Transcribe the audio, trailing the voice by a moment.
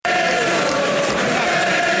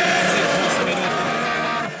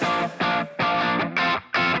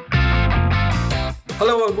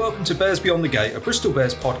welcome to Bears Beyond the Gate, a Bristol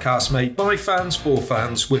Bears podcast made by fans for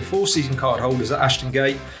fans with 4 season card holders at Ashton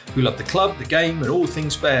Gate who love the club, the game and all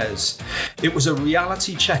things Bears. It was a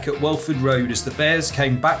reality check at Welford Road as the Bears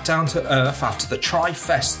came back down to earth after the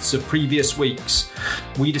tri-fests of previous weeks.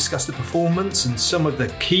 We discussed the performance and some of the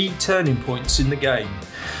key turning points in the game.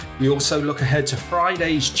 We also look ahead to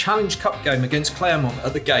Friday's Challenge Cup game against Clermont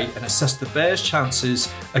at the Gate and assess the Bears'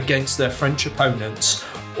 chances against their French opponents.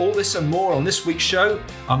 All this and more on this week's show.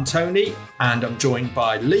 I'm Tony and I'm joined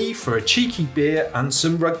by Lee for a cheeky beer and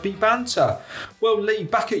some rugby banter. Well, Lee,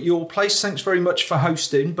 back at your place, thanks very much for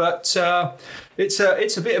hosting, but it's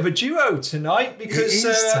a bit of a duo tonight because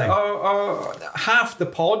our half the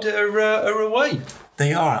pod are away.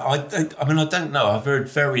 They are. I don't know. I've heard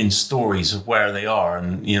varying stories of where they are,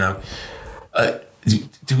 and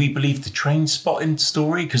do we believe the train spotting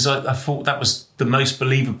story? Because I thought that was the most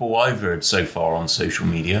believable I've heard so far on social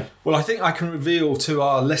media. Well, I think I can reveal to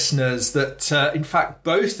our listeners that, in fact,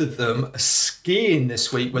 both of them are skiing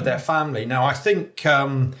this week with their family. Now, I think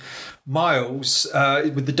Miles,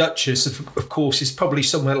 with the Duchess, of course, is probably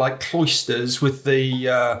somewhere like Cloisters with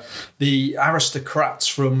the aristocrats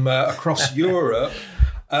from across Europe.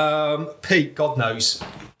 Pete, God knows.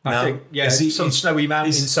 I think, some snowy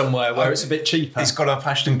mountain somewhere where it's a bit cheaper. He's got up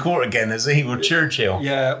Ashton Court again, has he? With Churchill.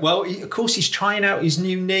 Yeah, well, of course, he's trying out his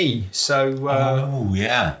new knee. So,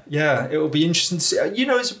 Yeah, it'll be interesting to see.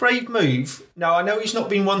 It's a brave move. Now, I know he's not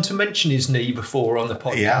been one to mention his knee before on the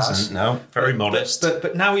podcast. He hasn't, no. Very modest.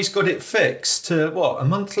 But now he's got it fixed to, a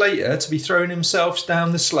month later, to be throwing himself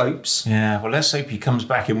down the slopes. Yeah, well, let's hope he comes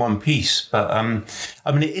back in one piece. But,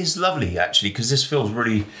 it is lovely, actually, because this feels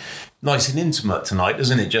really nice and intimate tonight,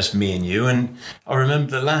 doesn't it? Just me and you. And I remember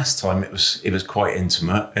the last time it was quite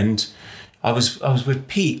intimate, and I was with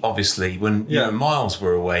Pete, obviously, when Miles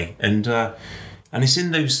were away, and it's in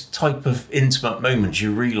those type of intimate moments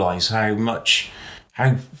you realise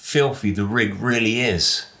how filthy the rig really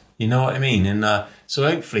is. You know what I mean? And so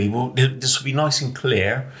hopefully this will be nice and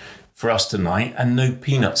clear for us tonight, and no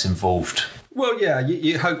peanuts involved. Well, yeah,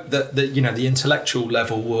 you hope that the intellectual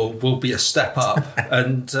level will be a step up,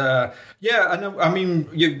 and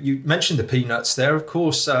you mentioned the peanuts there. Of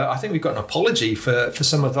course, I think we've got an apology for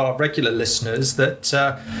some of our regular listeners that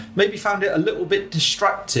maybe found it a little bit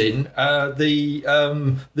distracting.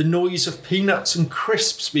 The noise of peanuts and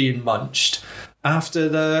crisps being munched after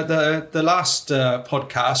the last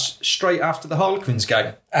podcast, straight after the Harlequins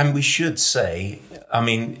game. And we should say,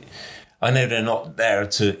 I know they're not here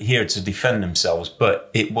to defend themselves,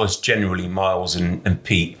 but it was generally Miles and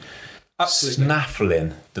Pete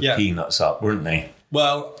snaffling the peanuts up, weren't they?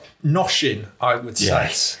 Well, noshing, I would say.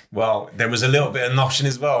 Yes. Well, there was a little bit of noshing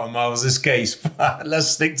as well in Miles' case. But let's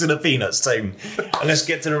stick to the peanuts team. And let's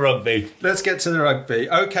get to the rugby.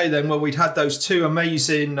 Okay, then. Well, we'd had those 2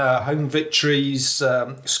 amazing home victories,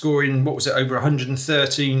 scoring, over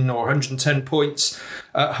 113 or 110 points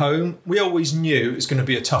at home. We always knew it was going to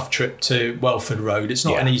be a tough trip to Welford Road. It's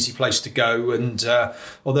not an easy place to go. And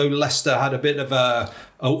although Leicester had a bit of a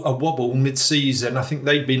wobble mid-season, I think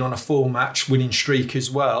they'd been on a 4-match winning streak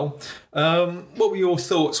as well. What were your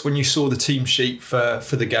thoughts when you saw the team sheet for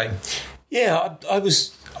the game? Yeah,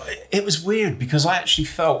 it was weird because I actually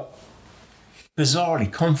felt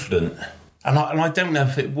bizarrely confident. And I don't know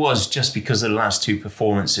if it was just because of the last 2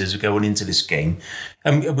 performances going into this game.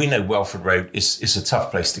 And we know Welford Road is a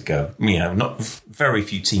tough place to go. Not very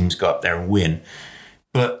few teams go up there and win.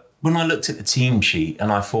 But when I looked at the team sheet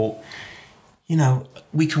and I thought,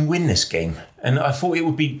 we can win this game. And I thought it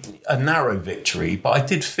would be a narrow victory, but I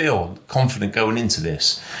did feel confident going into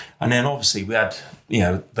this. And then obviously we had,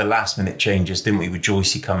 the last minute changes, didn't we, with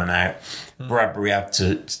Joycey coming out. Bradbury had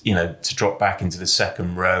to drop back into the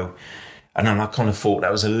second row. And then I kind of thought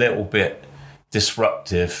that was a little bit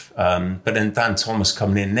disruptive. But then Dan Thomas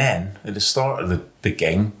coming in then at the start of the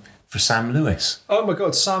game for Sam Lewis. Oh my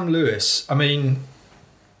God, Sam Lewis. I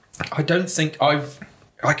don't think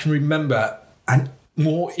I can remember a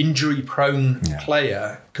more injury-prone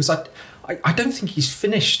player, because I don't think he's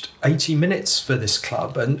finished 80 minutes for this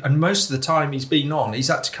club, and most of the time he's been on, he's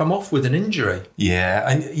had to come off with an injury. Yeah,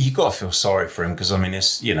 and you got to feel sorry for him, because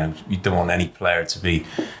it's you don't want any player to be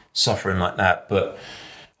suffering like that. But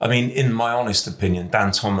in my honest opinion,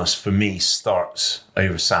 Dan Thomas for me starts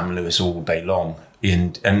over Sam Lewis all day long,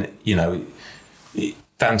 and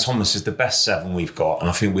Dan Thomas is the best 7 we've got, and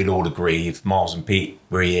I think we'd all agree, if Miles and Pete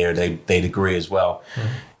were here, they'd agree as well.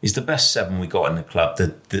 He's the best 7 we got in the club,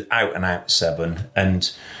 the out-and-out 7.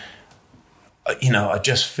 And, I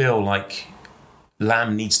just feel like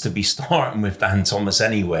Lamb needs to be starting with Dan Thomas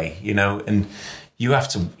anyway, and you have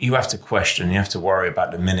to question, you have to worry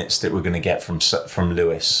about the minutes that we're going to get from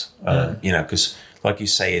Lewis. Because like you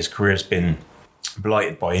say, his career's been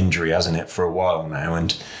blighted by injury, hasn't it, for a while now?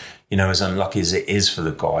 And as unlucky as it is for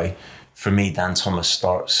the guy, for me, Dan Thomas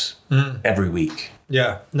starts every week.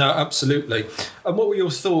 Yeah, no, absolutely. And what were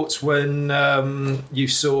your thoughts when you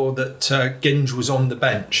saw that Ginge was on the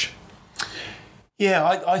bench? Yeah,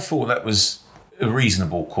 I thought that was a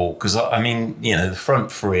reasonable call because, the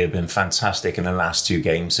front three have been fantastic in the last two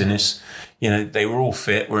games. And they were all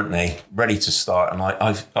fit, weren't they? Ready to start. And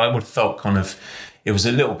I would have felt kind of, it was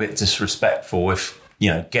a little bit disrespectful if,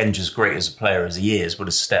 Genge, as great as a player as he is, would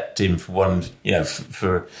have stepped in for one,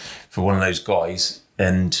 for one of those guys.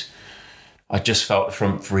 And I just felt the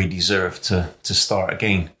front three deserved to start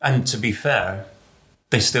again. And to be fair,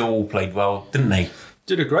 they still all played well, didn't they?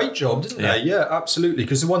 Did a great job, didn't they? Yeah, absolutely.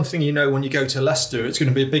 Because the one thing when you go to Leicester, it's going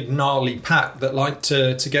to be a big gnarly pack that like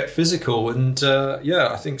to get physical. And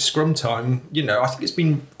I think scrum time, I think it's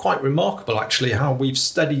been quite remarkable actually how we've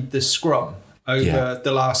studied the scrum over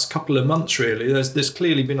the last couple of months. Really, there's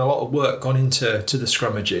clearly been a lot of work gone into the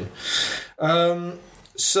scrummaging.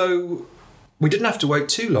 So we didn't have to wait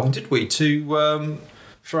too long, did we,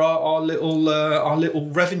 for our little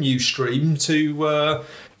revenue stream to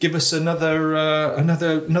give us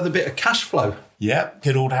another bit of cash flow. Yeah,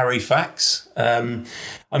 good old Harry Fax. It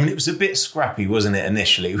was a bit scrappy, wasn't it,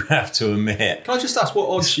 initially, we have to admit. Can I just ask what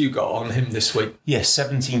odds you got on him this week? Yeah,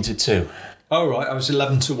 17-2. Oh, right, I was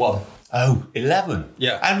 11-1. Oh, 11?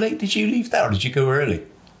 Yeah. How late did you leave that, or did you go early?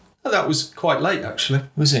 Oh, that was quite late, actually.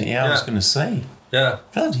 Was it? Yeah, I was going to say. Yeah.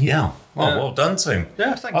 Bloody hell. Well done to him.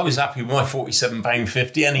 Yeah, thank you. I was happy with my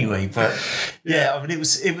 £47.50 anyway, but it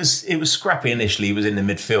was scrappy initially. He was in the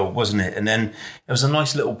midfield, wasn't it? And then there was a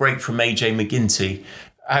nice little break from AJ McGinty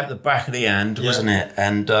out the back of the hand, wasn't it?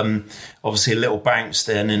 And obviously a little bounce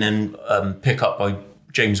then, and then pick up by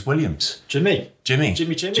James Williams. Jimmy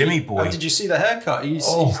boy. Did you see the haircut? He's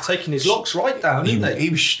taking his locks right down, isn't he?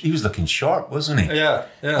 He was looking sharp, wasn't he? Yeah.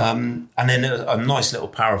 And then a nice little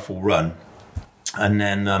powerful run. And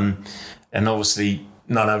then, and obviously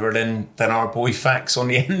none other than our boy Fax on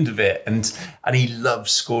the end of it. And he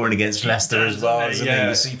loves scoring against Leicester as well, doesn't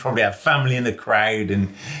he? So he probably had family in the crowd.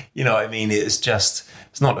 And,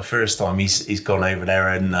 it's not the first time he's gone over there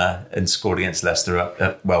and scored against Leicester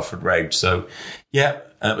at Welford Road. So, it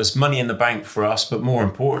was money in the bank for us. But more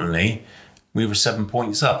importantly, we were 7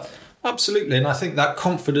 points up. Absolutely, and I think that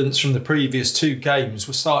confidence from the previous two games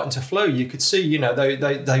was starting to flow. You could see,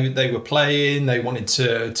 they were playing, they wanted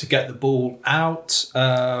to get the ball out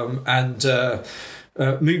and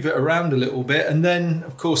move it around a little bit, and then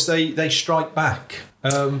of course they strike back.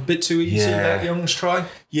 Bit too easy, that Young's try.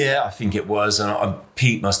 Yeah, I think it was, and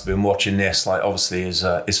Pete must have been watching this. Like obviously,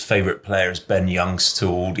 his favourite player is Ben Young's to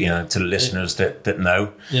the listeners that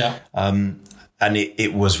know. Yeah. And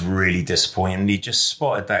it was really disappointing. He just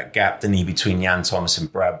spotted that gap, didn't he, between Jan Thomas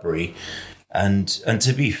and Bradbury. And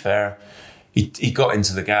to be fair, he got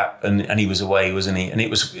into the gap and he was away, wasn't he? And it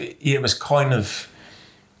was kind of,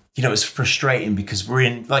 it was frustrating because we're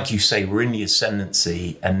in, like you say, we're in the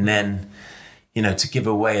ascendancy. And then, to give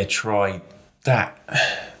away a try that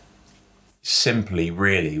simply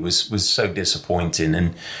really was so disappointing.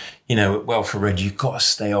 And, at Welford Road, you've got to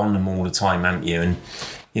stay on them all the time, haven't you? And,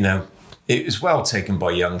 it was well taken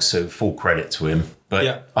by Young, so full credit to him.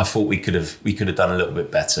 But I thought we could have done a little bit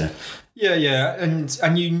better. Yeah,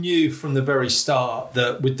 and you knew from the very start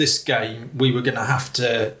that with this game we were going to have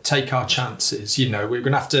to take our chances. We were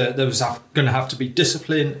going to have to. There was going to have to be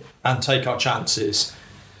discipline and take our chances.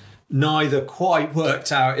 Neither quite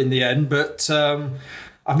worked out in the end, but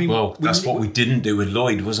that's what we didn't do with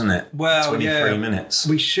Lloyd, wasn't it? Well, 23 minutes.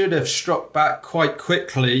 We should have struck back quite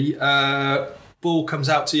quickly. Ball comes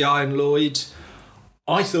out to Ian Lloyd.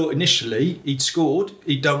 I thought initially he'd scored,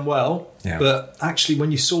 he'd done well, but actually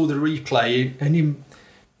when you saw the replay, and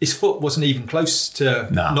his foot wasn't even close to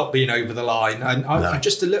not being over the line. And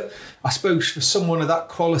I suppose for someone of that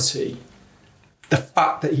quality, the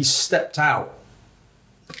fact that he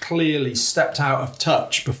clearly stepped out of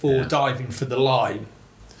touch before diving for the line,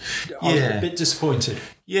 I was a bit disappointed.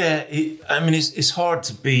 Yeah, it's hard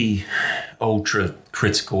to be ultra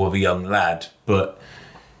critical of a young lad, but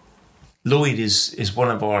Lloyd is one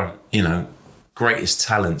of our, greatest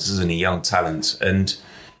talents, isn't he? Young talents, and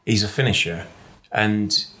he's a finisher.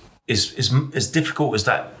 And as difficult as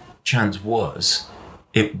that chance was,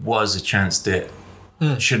 it was a chance that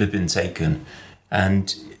should have been taken.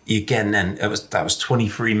 And again, then that was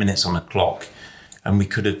 23 minutes on the clock, and we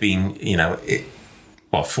could have been,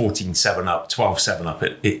 14-7 up, 12-7 up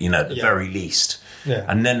at the very least. Yeah.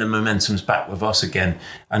 And then the momentum's back with us again.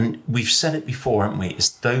 And we've said it before, haven't we? It's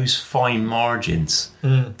those fine margins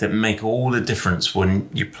that make all the difference when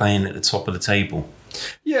you're playing at the top of the table.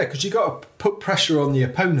 Yeah, because you've got to put pressure on the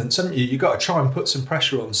opponents, haven't you? You've got to try and put some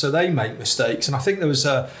pressure on so they make mistakes. And I think there was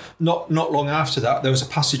not long after that, there was a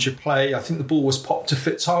passage of play. I think the ball was popped to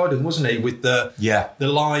Fitzharden, wasn't he? With the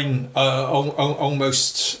line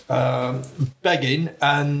almost begging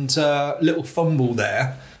and little fumble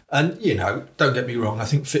there. And, don't get me wrong, I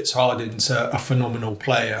think Fitzharden's a phenomenal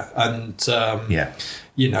player. And,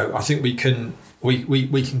 I think we can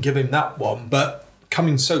give him that one. But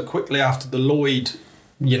coming so quickly after the Lloyd,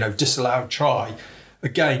 disallowed try,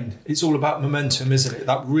 again, it's all about momentum, isn't it?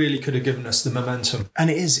 That really could have given us the momentum. And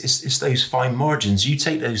it is. It's those fine margins. You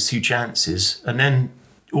take those 2 chances, and then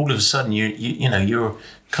all of a sudden, you're a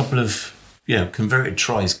couple of converted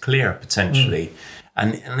tries clear potentially,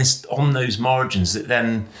 and it's on those margins that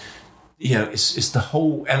then. It's the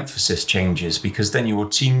whole emphasis changes, because then your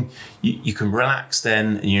team, you can relax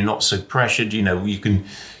then, and you're not so pressured. You can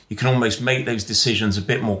almost make those decisions a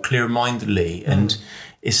bit more clear-mindedly, and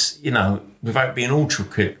it's without being ultra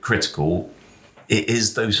critical, it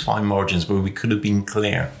is those fine margins where we could have been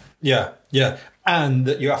clear. Yeah, and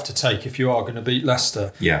that you have to take if you are going to beat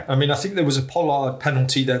Leicester. Yeah, I mean, I think there was a Pollard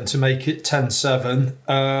penalty then to make it 10-7.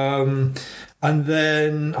 And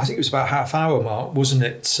then I think it was about half hour mark, wasn't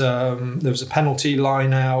it? There was a penalty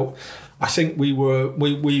line out. I think we were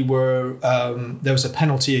there was a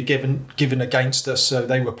penalty given against us, so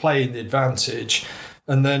they were playing the advantage.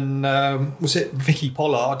 And then was it Vicky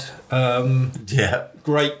Pollard?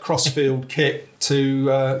 Great crossfield kick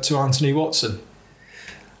to Anthony Watson.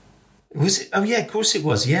 Was it? Oh yeah, of course it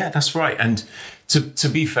was. Yeah, that's right. And to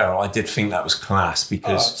be fair, I did think that was class,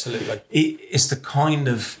 because absolutely, it's the kind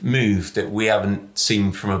of move that we haven't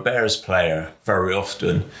seen from a Bears player very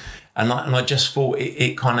often. And I just thought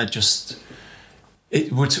it kind of just.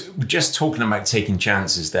 We're just talking about taking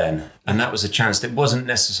chances then, and that was a chance that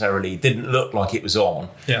didn't look like it was on.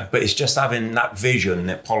 Yeah. But it's just having that vision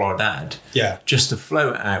that Pollard had. Yeah. Just to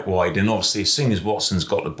float it out wide, and obviously as soon as Watson's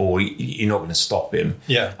got the ball, you're not going to stop him.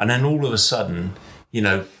 Yeah. And then all of a sudden,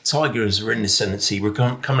 Tigers are in the ascendancy. We're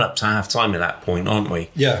coming up to half time at that point, aren't we?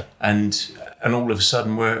 Yeah. And all of a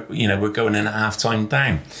sudden we're going in at half time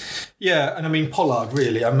down. Yeah, and I mean Pollard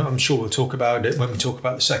really. I'm sure we'll talk about it when we talk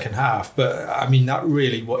about the second half. But I mean that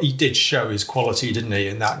really, what he did show his quality, didn't he?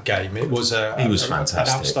 In that game, it was fantastic, an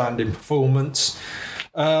outstanding performance.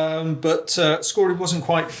 But scoring wasn't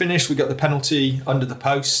quite finished. We got the penalty under the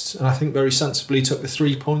post, and I think very sensibly took the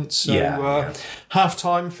 3 points. So half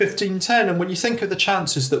time 15-10, and when you think of the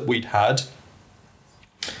chances that we'd had.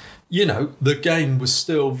 The game was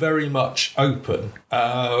still very much open,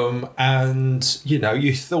 and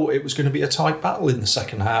you thought it was going to be a tight battle in the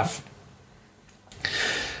second half.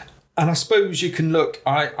 And I suppose you can look.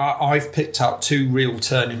 I've picked up 2 real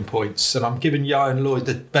turning points, and I'm giving Ian Lloyd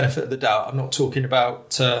the benefit of the doubt. I'm not talking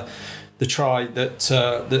about the try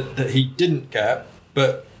that he didn't get,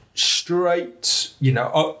 but straight,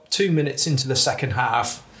 up 2 minutes into the second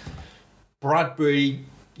half, Bradbury.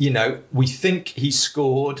 We think he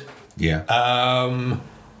scored. Yeah.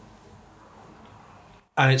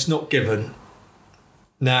 And it's not given.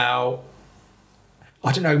 Now,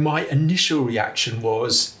 I don't know, my initial reaction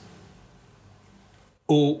was,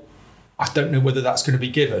 I don't know whether that's going to be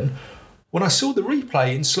given. When I saw the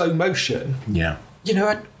replay in slow motion,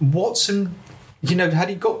 Watson, had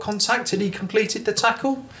he got contact? Had he completed the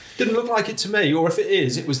tackle? Didn't look like it to me. Or if it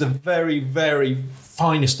is, it was the very, very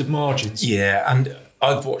finest of margins. Yeah, and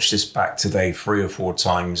I've watched this back today 3 or 4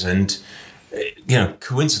 times, and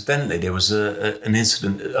coincidentally there was an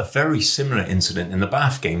incident, a very similar incident in the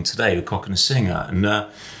Bath game today with Cock and a Singer, and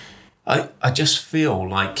I just feel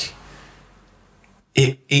like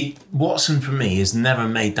Watson for me has never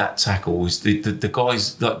made that tackle. The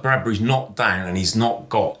guys like Bradbury's not down and he's not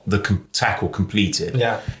got the tackle completed.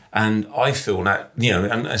 Yeah. And I feel that,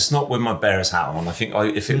 and it's not with my Bears hat on. I think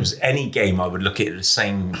if it was any game, I would look at it the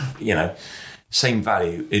same, same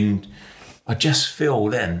value. And I just feel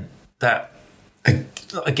then that,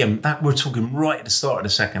 again, that we're talking right at the start of the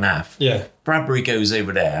second half. Yeah. Bradbury goes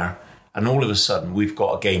over there and all of a sudden we've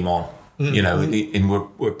got a game on. And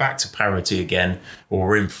we're back to parity again, or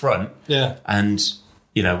we're in front. Yeah. And,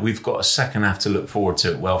 we've got a second half to look forward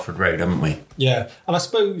to at Welford Road, haven't we? Yeah. And I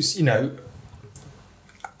suppose, and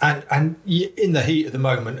in the heat of the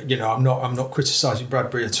moment, I'm not criticising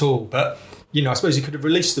Bradbury at all, but, I suppose he could have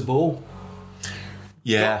released the ball.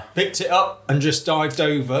 Yeah. Picked it up and just dived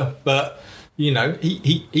over, but,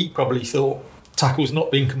 he probably thought tackle's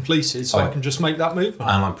not been completed, so I can just make that move. And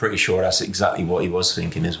I'm pretty sure that's exactly what he was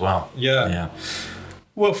thinking as well. Yeah.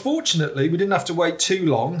 Well, fortunately, we didn't have to wait too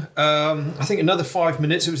long. I think another 5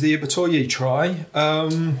 minutes. It was the Ep138 try.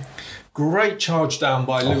 Great charge down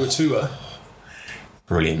by Luatua.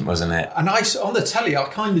 Brilliant, wasn't it? And on the telly, I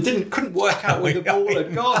kind of couldn't work out where the ball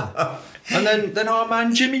had gone. And then our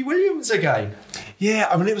man Jimmy Williams again. Yeah,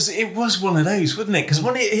 I mean it was one of those, wasn't it? Because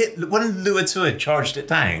when Luatua charged it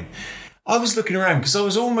down, I was looking around because I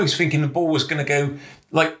was almost thinking the ball was going to go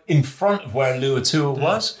like in front of where Luatua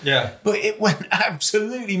was. Yeah. But it went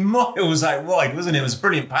absolutely miles out wide, wasn't it? It was a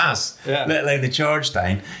brilliant pass, let alone the charge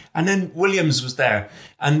down. And then Williams was there.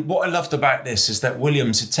 And what I loved about this is that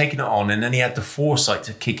Williams had taken it on and then he had the foresight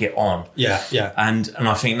to kick it on. Yeah. And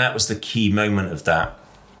I think that was the key moment of that.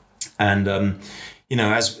 And,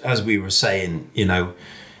 as we were saying, it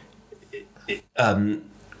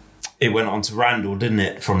went on to Randall, didn't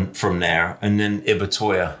it, from there? And then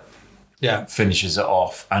Ibatoya finishes it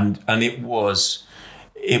off. And it was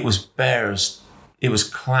Bears. It was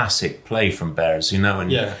classic play from Bears, and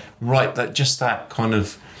that kind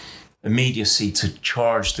of immediacy to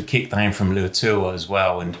charge the kick down from Luatua as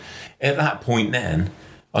well. And at that point then,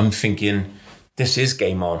 I'm thinking, this is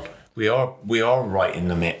game on. We are right in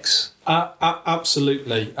the mix.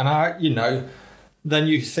 Absolutely. And then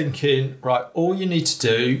you're thinking, right, all you need to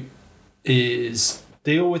do is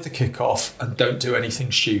deal with the kickoff and don't do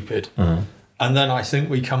anything stupid. Mm. And then I think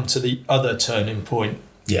we come to the other turning point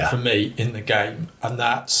for me in the game, and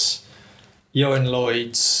that's Johan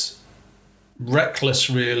Lloyd's reckless,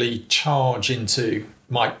 really, charge into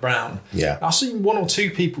Mike Brown. Yeah, I've seen one or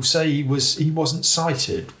two people say he wasn't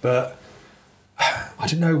sighted, but I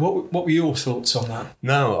don't know. What were your thoughts on that?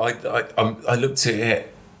 No, I looked at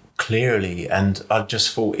it clearly, and I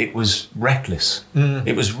just thought it was reckless. Mm.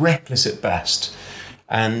 It was reckless at best,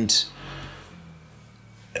 and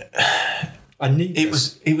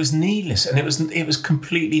needless. It was needless, and it was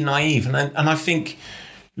completely naive. And I think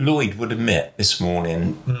Lloyd would admit this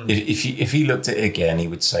morning, if he looked at it again, he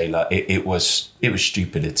would say like it was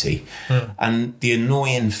stupidity. Mm. And the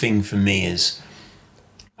annoying thing for me is,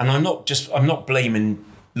 and I'm not blaming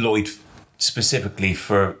Lloyd specifically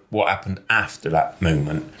for what happened after that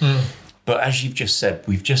moment. Mm. But as you've just said,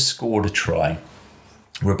 we've just scored a try.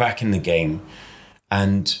 We're back in the game,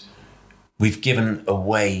 and we've given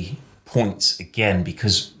away points again,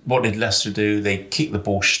 because what did Leicester do? They kicked the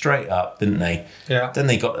ball straight up, didn't they? Yeah. Then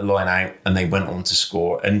they got the line out and they went on to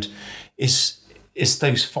score. And it's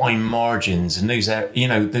those fine margins and those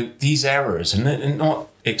these errors, and they're not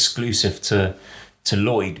exclusive to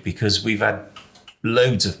Lloyd, because we've had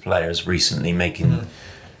loads of players recently making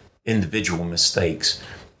individual mistakes,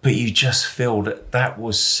 but you just feel that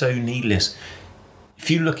was so needless.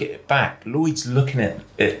 If you look at it back, Lloyd's looking at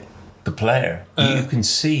the player. You can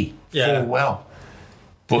see full well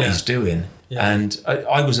what he's doing. Yeah. And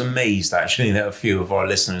I was amazed, actually, that a few of our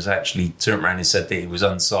listeners actually turned around and said that he was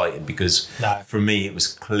unsighted, because for me, it was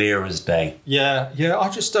clear as day. Yeah, I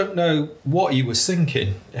just don't know what he was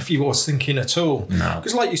thinking, if he was thinking at all. No.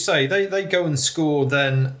 Because like you say, they go and score,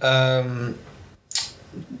 then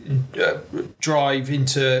drive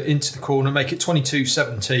into the corner, make it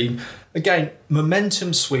 22-17. Again,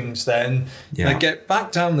 momentum swings then. Yeah. They get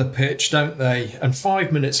back down the pitch, don't they? And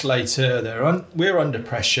 5 minutes later, we're under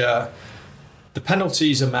pressure. The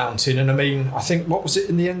penalties are mounting, and I mean, I think, what was it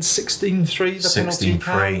in the end? 16-3, the penalty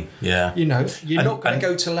count? Yeah. You're not going to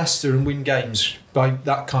go to Leicester and win games by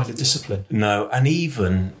that kind of discipline. No, and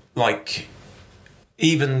even Carly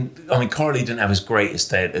didn't have his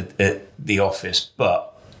greatest day at the office,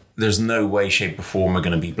 but there's no way, shape or form we're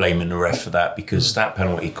going to be blaming the ref for that, because that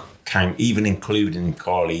penalty count, even including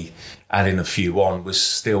Carly adding a few on, was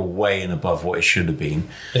still way and above what it should have been.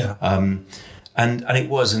 Yeah. And it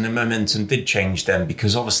was, and the momentum did change then,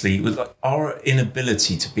 because obviously with our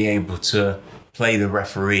inability to be able to play the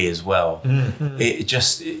referee as well, it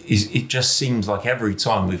just seems like every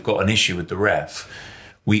time we've got an issue with the ref,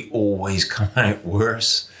 we always come out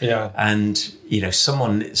worse. Yeah. And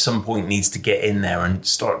someone at some point needs to get in there and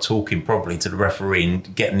start talking properly to the referee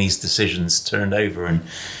and getting these decisions turned over.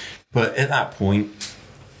 But at that point,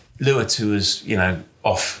 Luatua's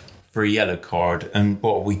off for a yellow card, and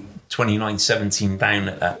what are we? 29-17 down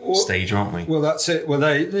at that stage, aren't we? Well, that's it. Well,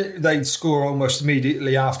 they score almost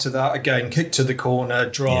immediately after that. Again, kick to the corner,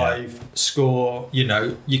 drive, score.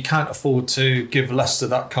 You can't afford to give Leicester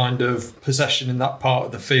that kind of possession in that part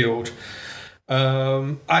of the field.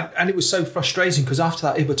 And it was so frustrating, because after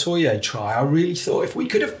that Ep138 try, I really thought if we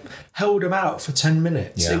could have held them out for 10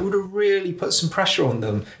 minutes, it would have really put some pressure on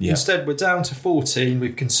them. Yeah. Instead, we're down to 14.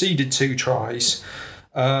 We've conceded 2 tries.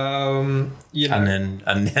 You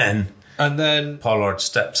know, and then Pollard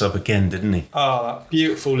steps up again, didn't he? Oh, that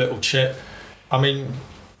beautiful little chip. I mean,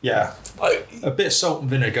 yeah, a bit of salt and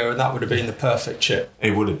vinegar, and that would have been the perfect chip.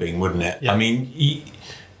 It would have been, wouldn't it? Yeah. I mean,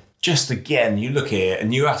 just again, you look at it,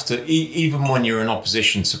 and you have to, even when you're an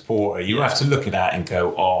opposition supporter, you have to look at that and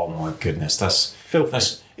go, "Oh my goodness, that's filth."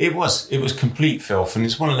 It was complete filth, and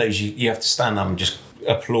it's one of those you have to stand up and just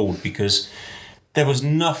applaud, because there was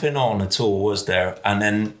nothing on at all, was there? And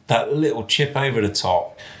then that little chip over the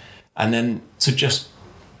top. And then to just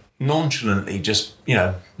nonchalantly just,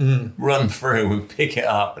 run through and pick it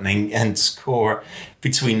up and score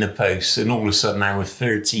between the posts. And all of a sudden now we're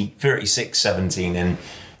 36-17 and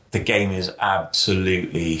the game is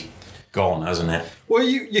absolutely gone, hasn't it? Well,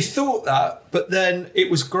 you thought that, but then it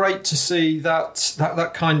was great to see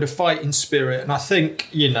that kind of fighting spirit. And I think,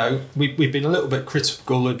 we've been a little bit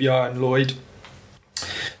critical of Ian Lloyd.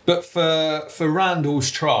 But for Randall's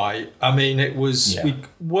try, I mean, it was, we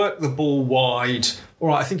worked the ball wide. All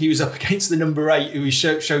right, I think he was up against the number 8 who he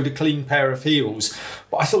showed a clean pair of heels.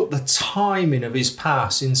 But I thought the timing of his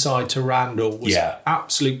pass inside to Randall was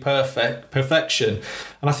absolute perfection.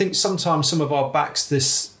 And I think sometimes some of our backs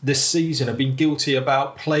this season have been guilty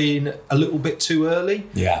about playing a little bit too early.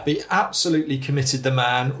 Yeah. But he absolutely committed the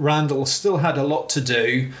man. Randall still had a lot to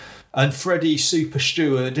do. And Freddie Super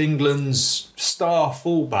Stewart, England's star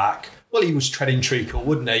fullback, well, he was treading treacle,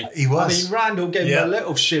 wouldn't he? He was. I mean, Randall gave him a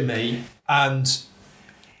little shimmy, and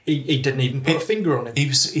he didn't even put a finger on him. He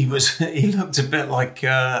looked a bit like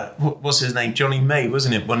what's his name, Johnny May,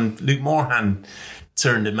 wasn't it? When Luke Moorhan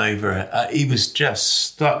turned him over, he was just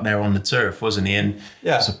stuck there on the turf, wasn't he? And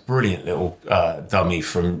it was a brilliant little dummy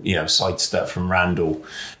from sidestep from Randall.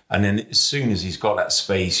 And then as soon as he's got that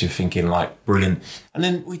space, you're thinking, like, brilliant. And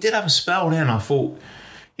then we did have a spell then. I thought,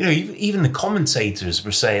 even the commentators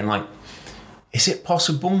were saying, like, is it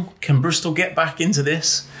possible? Can Bristol get back into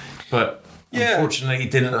this? But unfortunately,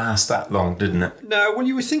 it didn't last that long, didn't it? No, when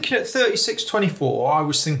you were thinking at 36-24, I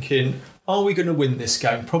was thinking, are we going to win this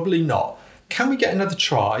game? Probably not. Can we get another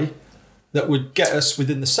try that would get us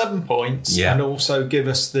within the 7 points and also give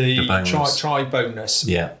us the try bonus?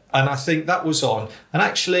 Yeah. And I think that was on. And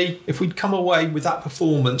actually, if we'd come away with that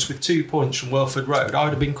performance with 2 points from Welford Road, I would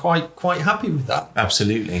have been quite happy with that.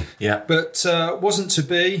 Absolutely, yeah. But wasn't to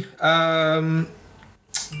be.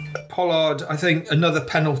 Pollard, I think, another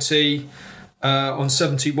penalty on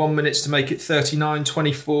 71 minutes to make it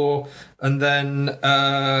 39-24. And then,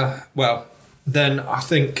 then I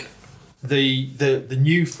think the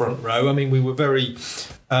new front row, I mean, we were very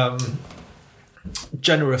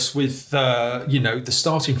generous with the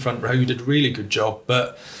starting front row, who did a really good job,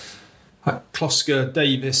 but Klosker,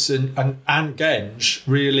 Davis and Genge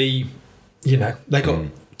really, they got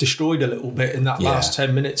destroyed a little bit in that last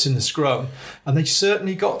 10 minutes in the scrum, and they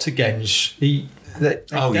certainly got to Genge. They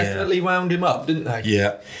definitely wound him up, didn't they?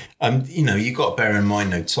 Yeah. You got to bear in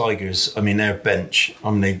mind though, Tigers, I mean, their bench,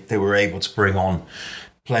 they were able to bring on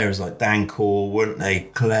players like Dan Cole, weren't they?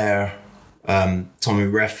 Clare, Tommy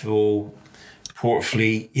Reffel,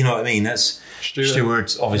 Portfleet, you know what I mean? That's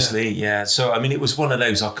Stewart, obviously, yeah. So, I mean, it was one of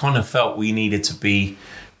those, I kind of felt we needed to be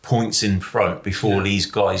points in front before these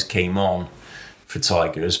guys came on for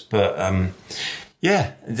Tigers. But,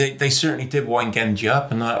 they certainly did wind Genji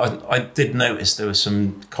up. And I did notice there were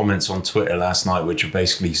some comments on Twitter last night which were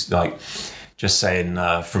basically like, just saying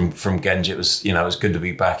from Genji, it was good to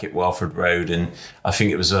be back at Welford Road, and I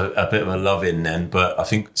think it was a bit of a love-in then, but I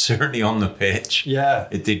think certainly on the pitch,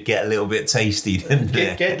 it did get a little bit tasty, didn't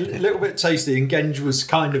it? Get a little bit tasty, and Genji was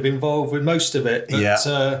kind of involved with most of it.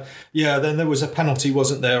 But, then there was a penalty,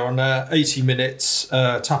 wasn't there, on 80 minutes,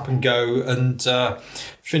 tap and go, and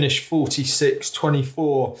finished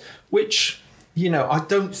 46-24, which, I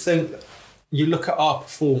don't think you look at our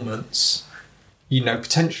performance.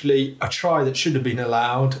 Potentially a try that should have been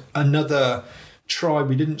allowed, another try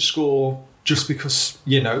we didn't score just because,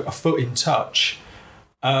 a foot in touch.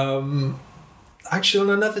 Actually, on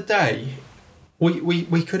another day,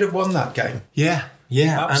 we could have won that game. Yeah.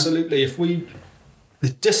 Absolutely. If the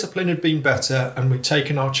discipline had been better and we'd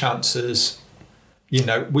taken our chances, we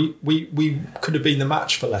could have been the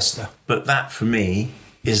match for Leicester. But that, for me,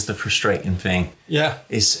 is the frustrating thing. Yeah.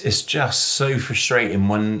 It's just so frustrating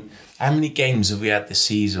when... How many games have we had this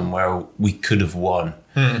season where we could have won?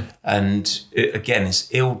 And again, it's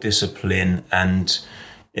ill discipline and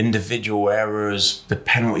individual errors. The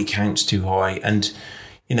penalty count's too high. And,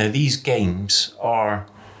 these games are...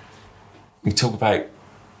 We talk about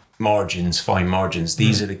margins, fine margins.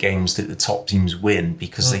 These are the games that the top teams win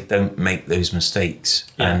because they don't make those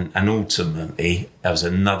mistakes. Yeah. And ultimately, there was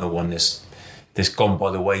another one this that's gone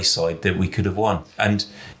by the wayside that we could have won. And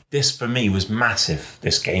this, for me, was massive,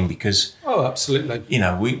 this game, because... Oh, absolutely. You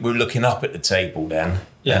know, we're looking up at the table then.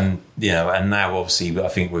 Yeah. And, you know, and now, obviously, I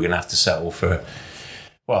think we're going to have to settle for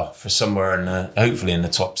somewhere in hopefully in the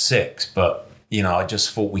top 6. But, you know, I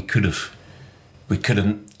just thought we could have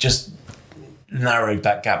just narrowed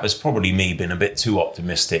that gap. It's probably me being a bit too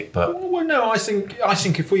optimistic, but... Well, no, I think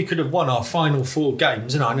if we could have won our final 4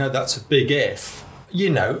 games, and I know that's a big if, you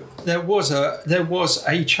know, there was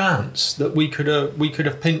a chance that we could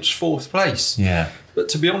have pinched 4th place. Yeah. But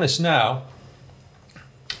to be honest now,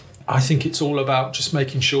 I think it's all about just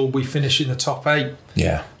making sure we finish in the top 8.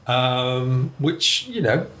 Yeah. Which, you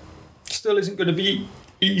know, still isn't going to be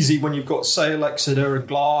easy when you've got Sale, Exeter and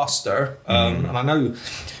Gloucester. And I know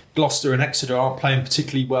Gloucester and Exeter aren't playing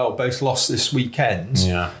particularly well, both lost this weekend.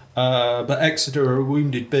 Yeah. But Exeter are a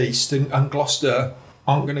wounded beast, and Gloucester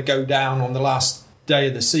aren't going to go down on the last day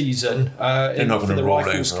of the season They're not for the roll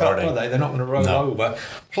Rifles over, Cup, are are they? They're not going to roll over.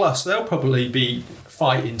 Plus, they'll probably be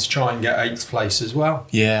fighting to try and get 8th place as well.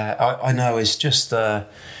 Yeah, I know. It's just,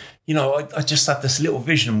 you know, I just had this little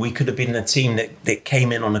vision. We could have been a team that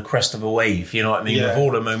came in on the crest of a wave, you know what I mean, Yeah. with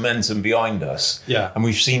all the momentum behind us. Yeah. And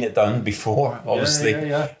we've seen it done before, obviously.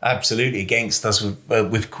 Yeah. Absolutely, against us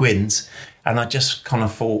with Quins. And I just kind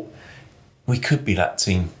of thought we could be that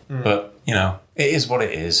team. But, you know, it is what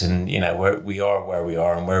it is. And, you know, we are where we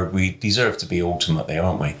are and where we deserve to be ultimately,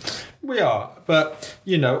 aren't we? We are, but,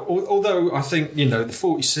 you know, although I think, you know, the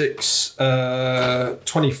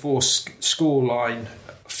 46-24 score line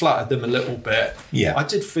flattered them a little bit. Yeah. I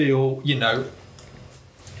did feel, you know,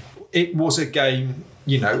 it was a game,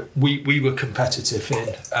 you know, we were competitive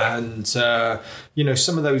in. And, you know,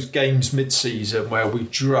 some of those games mid-season where we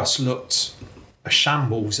just looked a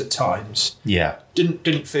shambles at times. Yeah.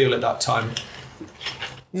 Didn't feel at that time.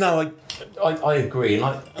 No, I agree.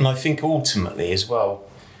 And I think ultimately as well,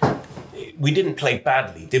 we didn't play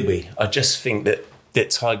badly, did we? I just think that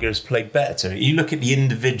Tigers played better. You look at the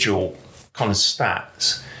individual kind of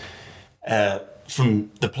stats from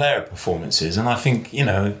the player performances, and I think, you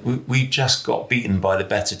know, we just got beaten by the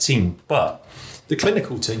better team. But The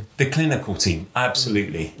clinical team,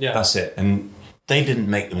 absolutely. Yeah. That's it. And they didn't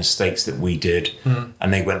make the mistakes that we did,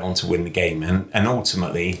 and they went on to win the game. And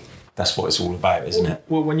ultimately, that's what it's all about, isn't it?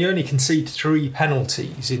 Well, when you only concede 3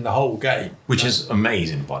 penalties in the whole game, Which is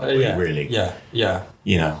amazing, by the way, really. Yeah.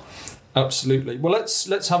 You know. Absolutely. Well,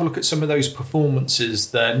 let's have a look at some of those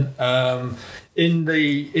performances then. In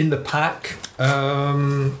the pack,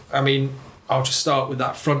 I mean, I'll just start with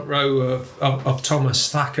that front row of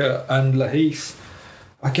Thomas, Thacker and Laheath.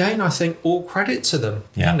 Again, I think all credit to them.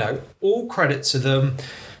 Yeah. You know, all credit to them.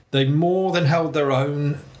 They more than held their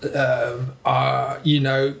own, you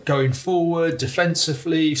know, going forward,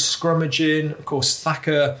 defensively, scrummaging. Of course,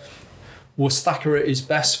 Thacker at his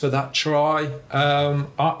best for that try.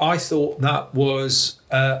 I thought that was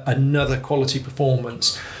another quality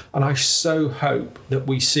performance. And I so hope that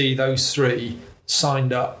we see those 3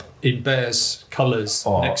 signed up in Bears colours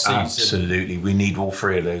next season. Absolutely. We need all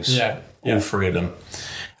 3 of those. Yeah. All 3 of them.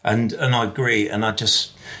 And I agree. And I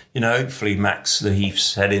just... You know, hopefully Max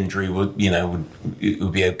Laheath's head injury would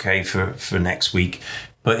be okay for next week.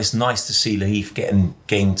 But it's nice to see Laheath getting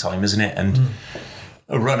game time, isn't it? And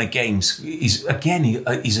a run of games. He's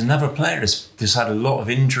another player that's had a lot of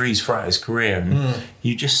injuries throughout his career. And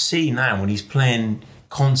you just see now when he's playing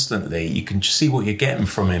constantly, you can just see what you're getting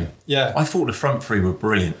from him. Yeah. I thought the front 3 were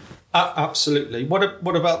brilliant. Absolutely.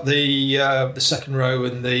 What about the second row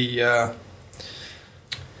and the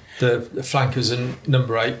flankers and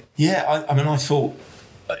number 8? Yeah, I mean, I thought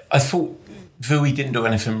Vui didn't do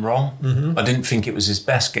anything wrong. I didn't think it was his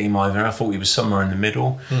best game either. I thought he was somewhere in the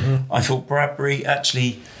middle. I thought Bradbury,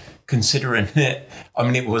 actually, considering it, I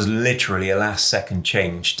mean, it was literally a last second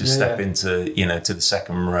change to step into, you know, to the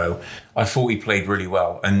second row. I thought he played really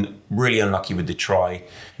well and really unlucky with the try.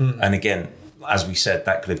 And again, as we said,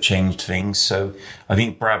 that could have changed things. So I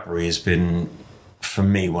think Bradbury has been, for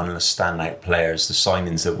me, one of the standout players, the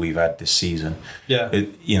signings that we've had this season. Yeah.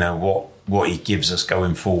 You know, what he gives us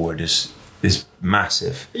going forward is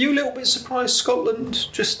massive. Are you a little bit surprised Scotland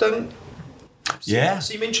just don't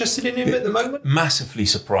seem interested in him at the moment? Massively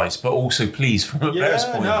surprised, but also pleased from a Bears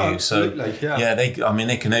point of view. Absolutely, so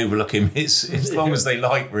they can overlook him as long as they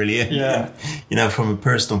like, really. You know, from a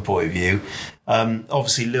personal point of view.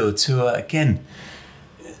 Obviously, Luatua, again,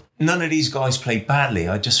 none of these guys played badly.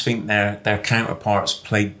 I just think their counterparts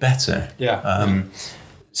played better.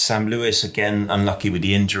 Sam Lewis, again, unlucky with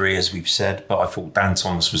the injury, as we've said, but I thought Dan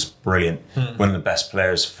Thomas was brilliant. One of the best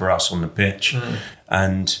players for us on the pitch.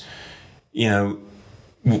 And, you know,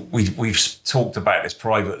 we've talked about this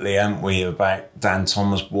privately, haven't we? About Dan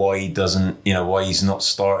Thomas, why he doesn't, why he's not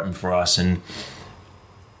starting for us, and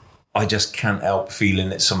I just can't help feeling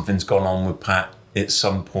that something's gone on with Pat at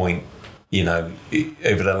some point,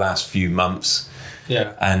 over the last few months.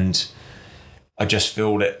 Yeah, and I just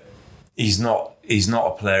feel that he's not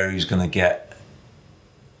a player who's going to get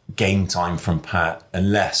game time from Pat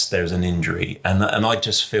unless there's an injury, and I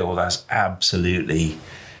just feel that's absolutely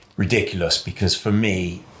ridiculous, because for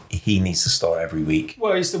me he needs to start every week.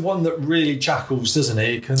 Well, he's the one that really jackals, doesn't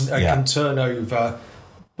he? Can turn over,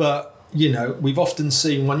 but we've often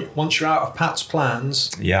seen once you're out of Pat's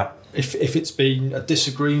plans, if it's been a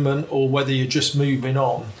disagreement or whether you're just moving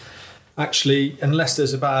on, actually, unless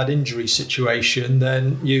there's a bad injury situation,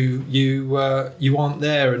 then you aren't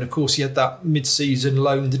there. And of course, he had that mid-season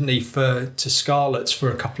loan, didn't he, to Scarlets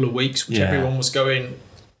for a couple of weeks, which everyone was going,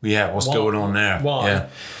 what's going on there? Why? Yeah.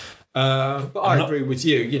 But I agree with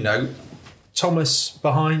you. Thomas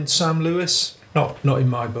behind Sam Lewis, not in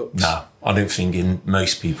my books. No, I don't think in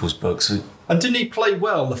most people's books. And didn't he play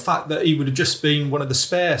well? The fact that he would have just been one of the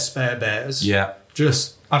spare bears. Yeah.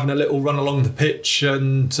 Just having a little run along the pitch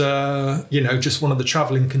and, just one of the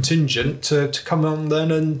travelling contingent to come on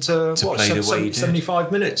then and play the way he did.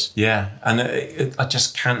 75 minutes. Yeah, and I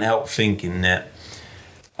just can't help thinking that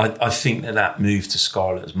I think that move to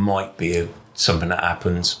Scarlets might be something that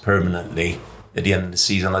happens permanently at the end of the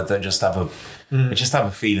season. I just have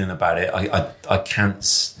a feeling about it.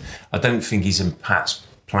 I don't think he's in Pat's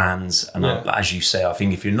plans, and as you say, I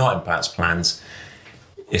think if you're not in Pat's plans,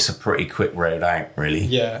 it's a pretty quick road out, really.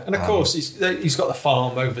 Yeah, and of course he's got the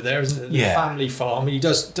farm over there, isn't it? The family farm. He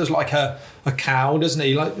does like a cow, doesn't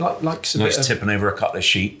he? Like tipping over a couple of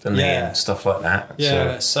sheep and stuff like that.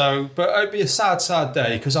 Yeah. So, but it'd be a sad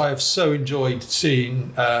day, because I have so enjoyed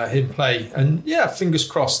seeing him play, and fingers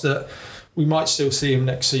crossed that we might still see him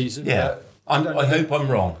next season. Yeah. I hope I'm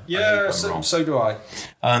wrong. Yeah, so do I.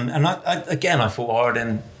 And I thought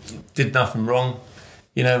Harding did nothing wrong.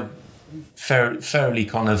 Fairly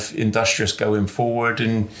kind of industrious going forward,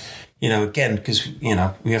 and again, because we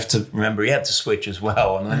have to remember he had to switch as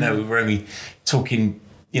well, and I know we're only talking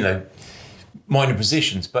minor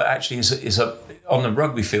positions, but actually is on the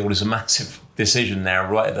rugby field is a massive decision there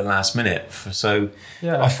right at the last minute. So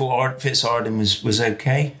I thought Fitzharding was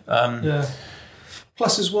okay.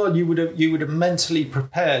 Plus as well, you would have mentally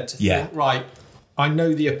prepared to think, right, I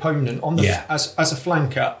know the opponent on the as a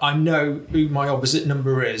flanker. I know who my opposite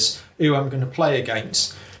number is, who I'm going to play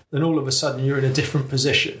against. Then all of a sudden you're in a different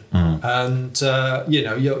position, and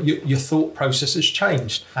your thought process has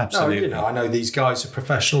changed. Absolutely. Now, I know these guys are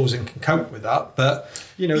professionals and can cope with that, but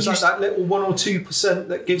it's like that little 1 or 2%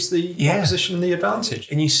 that gives the opposition the advantage.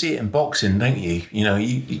 And you see it in boxing, don't you?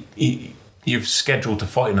 You're scheduled to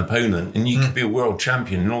fight an opponent, and you could be a world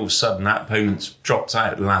champion, and all of a sudden that opponent's dropped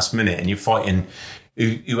out at the last minute, and you're fighting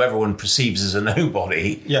who everyone perceives as a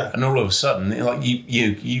nobody. Yeah. And all of a sudden, like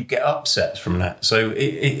you get upset from that. So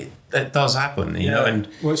it does happen, you know. And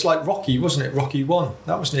It wasn't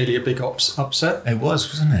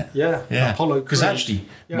it? Yeah. Apollo. Because actually,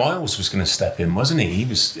 Miles was going to step in, wasn't he?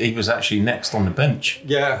 He was actually next on the bench.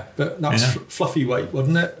 Yeah, but that was fluffy weight,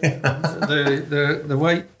 wasn't it? the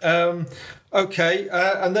weight. Okay,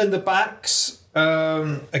 and then the backs.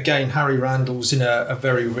 Again, Harry Randall's in a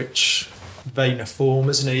very rich vein of form,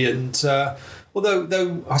 isn't he? And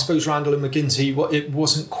although I suppose Randall and McGinty, it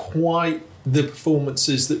wasn't quite the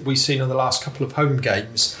performances that we've seen in the last couple of home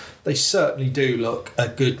games, they certainly do look a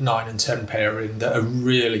good 9 and 10 pairing that are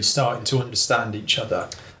really starting to understand each other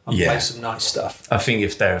and play some nice stuff. I think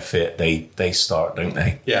if they're fit, they start, don't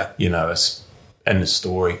they? Yeah. It's end of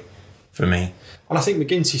story for me. And I think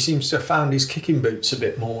McGinty seems to have found his kicking boots a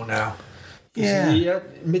bit more now. Yeah.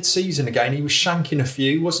 Mid-season again, he was shanking a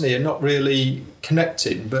few, wasn't he? And not really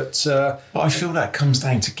connecting, but I feel that comes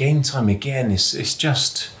down to game time again. It's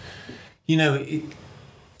just,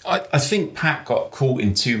 I think Pat got caught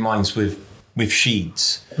in two minds with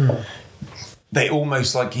Sheeds. They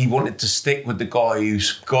almost like he wanted to stick with the guy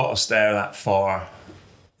who's got us there that far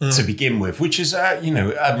to begin with, which is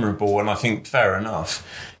admirable and I think fair enough.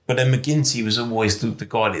 But then McGinty was always the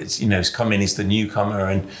guy that's has come in as the newcomer,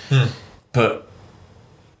 and but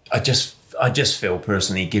I just feel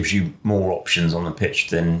personally he gives you more options on the pitch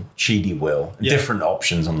than Sheedy will, different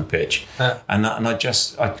options on the pitch, and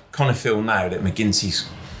I kind of feel now that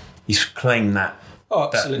he's claimed that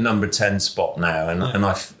number 10 spot now, and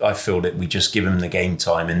I feel that we just give him the game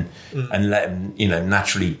time and let him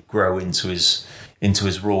naturally grow into his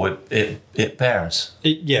role it bears.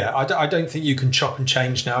 I don't think you can chop and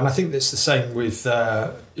change now, and I think that's the same with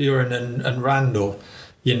Uran and Randall.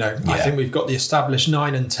 I think we've got the established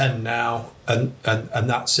 9 and 10 now, and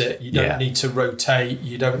that's it. You don't need to rotate.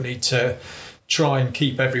 You don't need to try and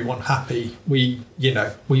keep everyone happy. We've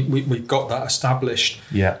got that established.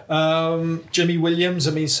 Yeah. Jimmy Williams,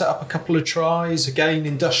 set up a couple of tries, again,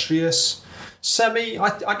 industrious. Semi,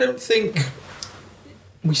 I don't think...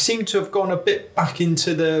 We seem to have gone a bit back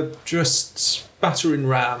into the just battering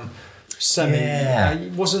ram semi. Yeah.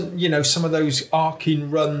 It wasn't, some of those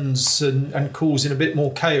arcing runs and causing a bit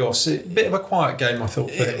more chaos. A bit of a quiet game, I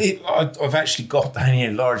thought, for him. I've actually got down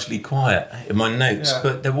here largely quiet in my notes,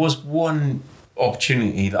 but there was one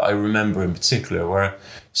opportunity that I remember in particular where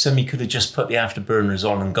Semi could have just put the afterburners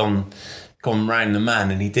on and gone round the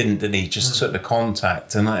man, and he didn't, did he? Just took the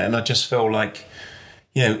contact, and I just feel like,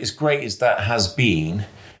 as great as that has been,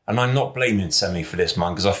 and I'm not blaming Semi for this,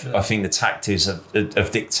 man, because I think the tactics have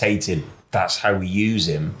dictated that's how we use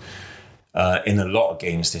him in a lot of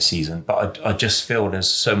games this season. But I just feel there's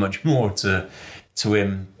so much more to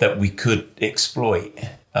him that we could exploit.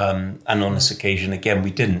 And on this occasion, again,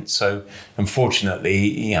 we didn't. So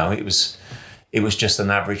unfortunately, it was just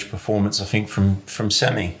an average performance, I think, from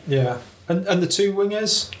Semi. Yeah, and the two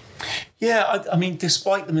wingers. Yeah,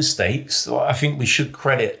 despite the mistakes, I think we should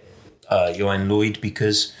credit Johan Lloyd,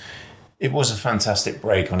 because it was a fantastic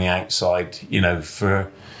break on the outside,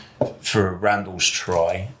 for Randall's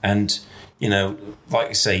try. And, like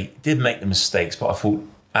I say, did make the mistakes, but I thought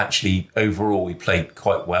actually overall he played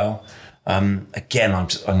quite well. Again,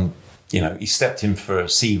 I'm he stepped in for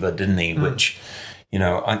Siva, didn't he? Which,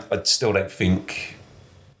 I still don't think,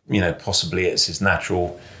 possibly it's his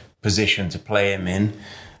natural position to play him in.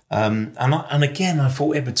 And again, I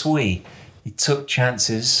thought Ep138, he took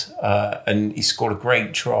chances and he scored a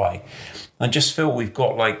great try. I just feel we've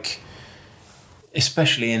got,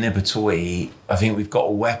 especially in Ep138, I think we've got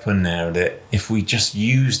a weapon there that if we just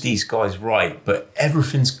use these guys right, but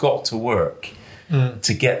everything's got to work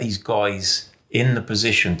to get these guys in the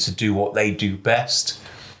position to do what they do best.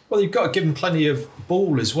 Well, you've got to give them plenty of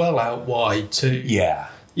ball as well out wide to... Yeah.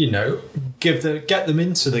 Get them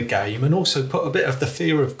into the game, and also put a bit of the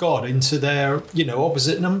fear of God into their,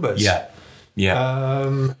 opposite numbers. Yeah.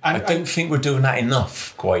 I don't think we're doing that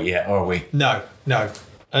enough quite yet, are we? No.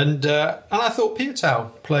 And I thought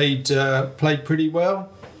Pietau played pretty well.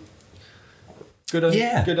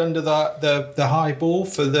 Good under the high ball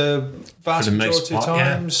for the vast majority of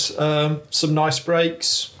times. Yeah. Some nice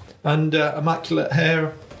breaks and immaculate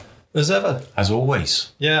hair as ever. As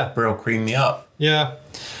always. Yeah. Brill cream me up. Yeah.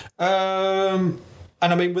 And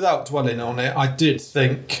without dwelling on it, I did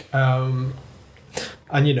think,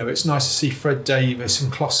 it's nice to see Fred Davis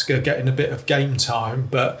and Kloska getting a bit of game time,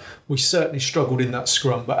 but we certainly struggled in that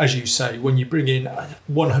scrum. But as you say, when you bring in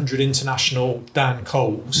 100 international Dan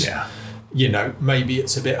Coles, maybe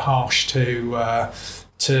it's a bit harsh to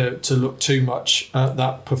look too much at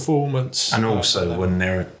that performance. And also when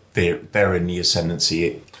they're in the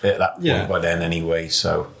ascendancy at that point by then anyway,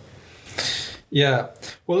 so... Yeah.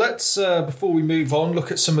 Well, let's, before we move on, look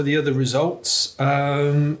at some of the other results.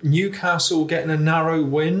 Newcastle getting a narrow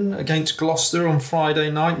win against Gloucester on Friday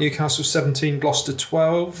night. Newcastle 17, Gloucester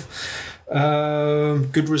 12.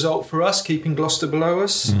 Good result for us, keeping Gloucester below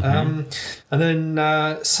us. Mm-hmm. And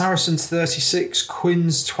then Saracens 36,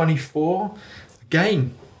 Quins 24.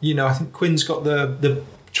 Again, I think Quins got the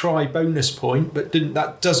try bonus point, but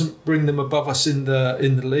that doesn't bring them above us in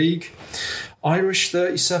the league. Irish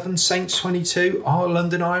 37, Saints 22. Our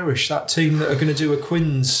London Irish, that team that are going to do a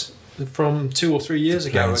Quins from 2 or 3 years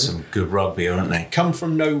ago. Playing some good rugby, aren't they? Come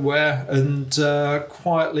from nowhere and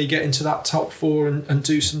quietly get into that top 4 and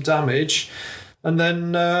do some damage. And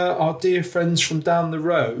then our dear friends from down the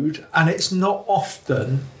road, and it's not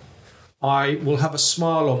often I will have a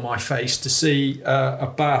smile on my face to see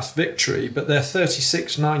a Bath victory, but their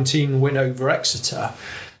 36-19 win over Exeter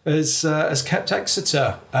has kept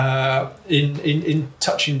Exeter in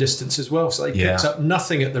touching distance as well. So they picked up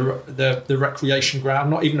nothing at the recreation ground,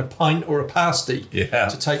 not even a pint or a pasty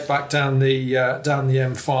to take back down the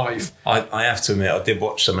M5. I have to admit, I did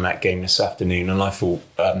watch some of that game this afternoon, and I thought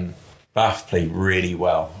Bath played really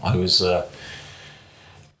well. I was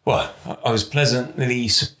pleasantly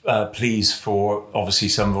pleased for obviously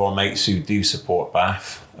some of our mates who do support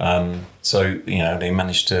Bath. So they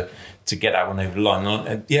managed to get that one over the line.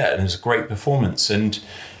 And it was a great performance. And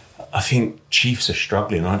I think Chiefs are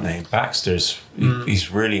struggling, aren't they? Baxter's,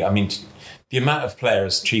 he's really, the amount of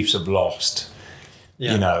players Chiefs have lost,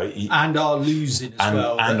 and are losing as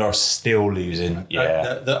well. And are still losing,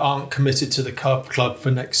 that aren't committed to the club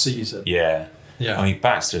for next season. Yeah. Yeah.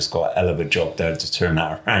 Baxter's got a hell of a job there to turn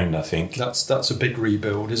that around, I think. That's a big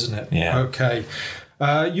rebuild, isn't it? Yeah. Okay.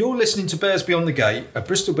 You're listening to Bears Beyond the Gate, a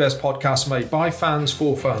Bristol Bears podcast made by fans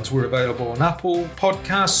for fans. We're available on Apple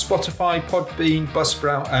Podcasts, Spotify, Podbean,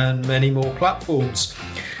 Buzzsprout, and many more platforms.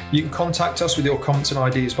 You can contact us with your comments and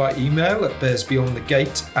ideas by email at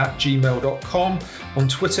bearsbeyondthegate@gmail.com. On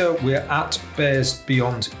Twitter, we're at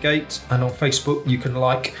bearsbeyondgate, and on Facebook, you can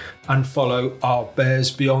like and follow our Bears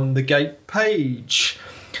Beyond the Gate page.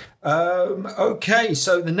 Okay,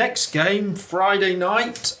 so the next game, Friday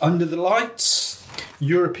night, under the lights,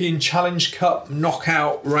 European Challenge Cup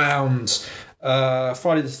knockout round.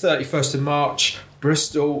 Friday the 31st of March,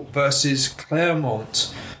 Bristol versus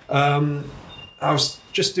Clermont. I was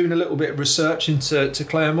just doing a little bit of research into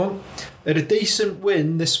Clermont. They had a decent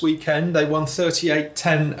win this weekend. They won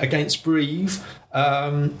 38-10 against Brive.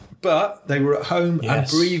 But they were at home, and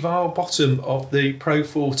Brive are bottom of the Pro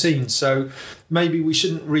 14. So maybe we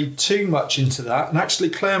shouldn't read too much into that. And actually,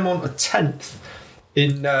 Clermont are 10th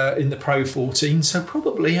in the Pro 14, so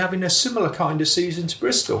probably having a similar kind of season to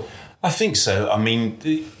Bristol. I think so. I mean,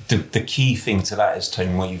 the key thing to that is,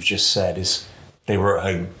 Tony, what you've just said is they were at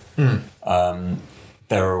home.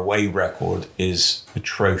 Their away record is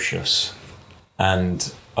atrocious.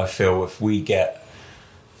 And I feel if we get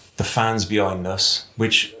the fans behind us,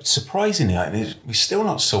 which surprisingly, we're still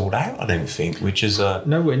not sold out, I don't think, which is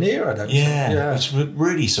nowhere near, I don't think. Yeah, it's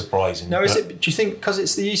really surprising. No, do you think because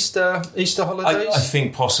it's the Easter holidays? I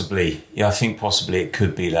think possibly. Yeah, I think possibly it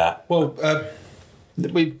could be that. Well,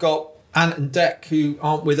 we've got Ant and Deck who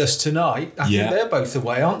aren't with us tonight. I think they're both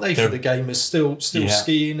away, aren't they, for the game? Is still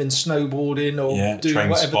skiing and snowboarding or doing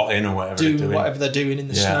whatever they're doing in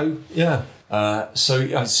the snow. Yeah.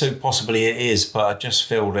 So possibly it is, but I just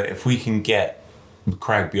feel that if we can get the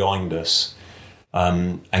crowd behind us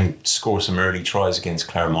and score some early tries against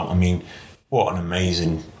Clermont, I mean, what an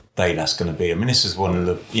amazing day that's going to be. I mean, this is one of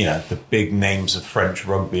the the big names of French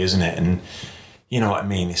rugby, isn't it? And you know what I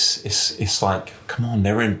mean? It's like, come on,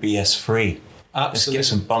 they're in BS3. Absolutely. Let's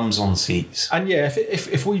get some bums on seats. And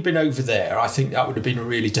if we'd been over there, I think that would have been a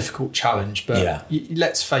really difficult challenge. But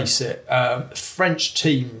let's face it, French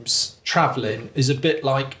teams travelling is a bit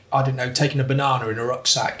like, I don't know, taking a banana in a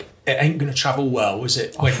rucksack. It ain't going to travel well, is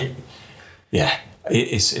it?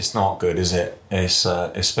 It's not good, is it? It's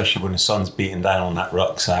especially when the sun's beating down on that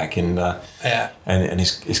rucksack and it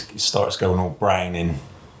starts going all brown and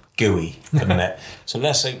gooey, doesn't it? So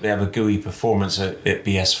let's hope they have a gooey performance at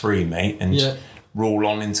BS3, mate, and roll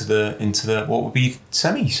on into the what would be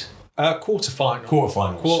semis.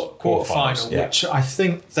 Quarterfinal, which I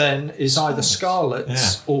think then is either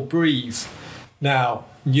Scarlets or Brive. Now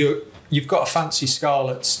you've got to fancy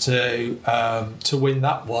Scarlets to win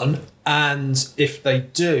that one, and if they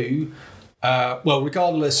do,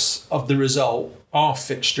 regardless of the result, our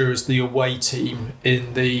fixture is the away team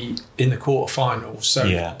in the quarterfinals. So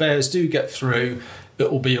if Bears do get through,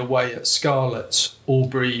 it will be away at Scarlets or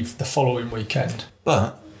Brive the following weekend.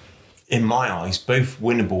 But in my eyes, both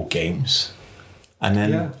winnable games, and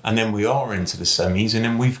then we are into the semis, and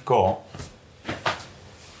then we've got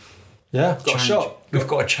a shot. We've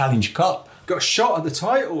got a Challenge Cup. Got a shot at the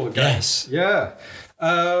title again. Yes. Yeah.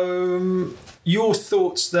 Your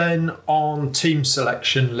thoughts then on team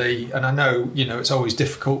selection, Lee? And I know it's always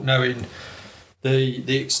difficult knowing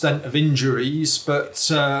the extent of injuries, but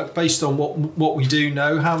based on what we do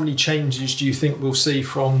know, how many changes do you think we'll see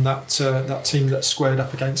from that team that squared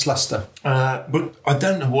up against Leicester? But I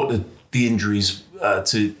don't know what the injuries or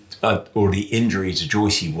the injury to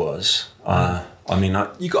Joycey was. I mean,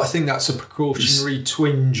 you got to think that's a precautionary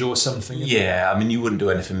twinge or something. Yeah, I mean, you wouldn't do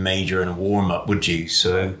anything major in a warm-up, would you?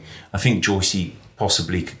 So I think Joycey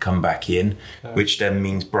possibly could come back in, which then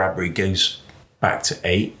means Bradbury goes back to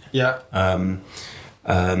 8. Yeah. And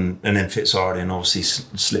then Fitzharden obviously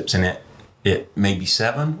slips in it maybe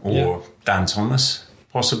 7, or Dan Thomas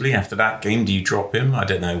possibly after that game. Do you drop him? I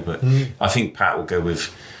don't know, but I think Pat will go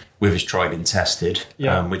with his tried and tested,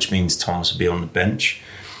 which means Thomas will be on the bench.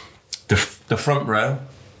 The front row,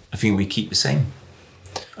 I think we keep the same.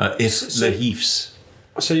 The Heaths.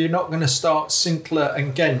 So you're not going to start Sinclair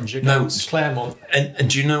and Genge against Clermont? And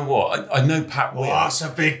do you know what? I know Pat will. Oh, that's a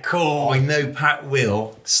big call. I know Pat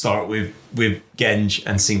will start with Genge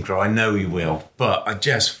and Sinclair. I know he will. But I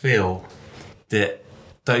just feel that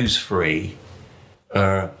those three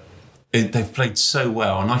they've played so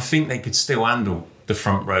well, and I think they could still handle the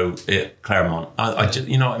front row at Clermont. I just,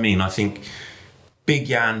 you know what I mean? I think Big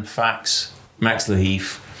Jan, Fax, Max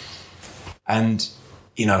Laheath, and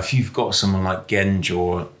if you've got someone like Genge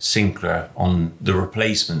or Sinclair on the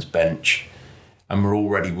replacements bench and we're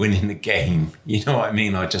already winning the game, you know what I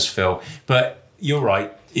mean? I just feel, but you're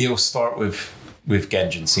right. He'll start with with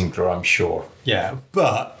Genge and Sinclair, I'm sure. Yeah,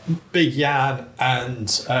 but Big Jan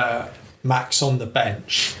and Max on the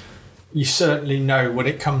bench, you certainly know when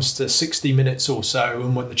it comes to 60 minutes or so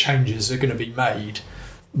and when the changes are going to be made,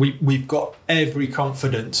 we've got every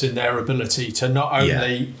confidence in their ability to not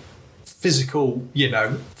only physical,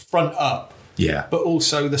 front up, but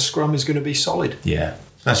also the scrum is going to be solid. Yeah,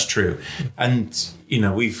 that's true. And,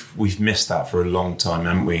 we've missed that for a long time,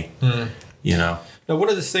 haven't we? Now, one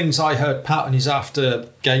of the things I heard Pat in his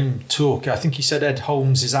after-game talk, I think he said Ed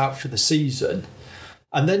Holmes is out for the season.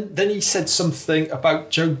 And then he said something about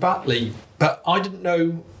Joe Batley, but I didn't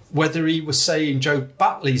know whether he was saying Joe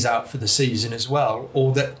Batley's out for the season as well,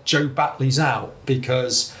 or that Joe Batley's out,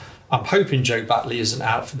 because I'm hoping Joe Batley isn't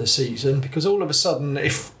out for the season, because all of a sudden,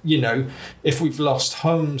 if we've lost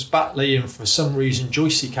Holmes, Batley, and for some reason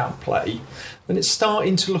Joycey can't play, then it's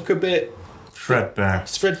starting to look a bit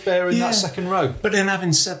threadbare in that second row. But then,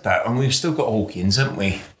 having said that, and we've still got Hawkins, haven't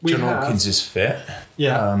we? John Hawkins is fit.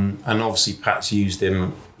 Yeah. And obviously Pat's used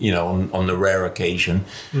him, on the rare occasion.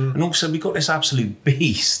 And also we've got this absolute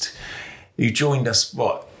beast who joined us,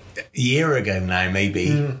 a year ago now,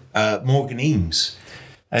 maybe, Morgan Eames.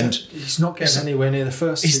 And he's not getting anywhere near the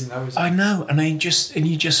first team, though, is he? I know, and you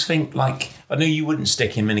just think, I know you wouldn't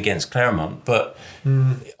stick him in against Clermont, but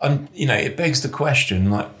it begs the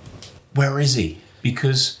question, where is he?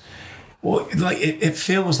 Because, it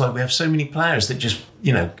feels like we have so many players that just,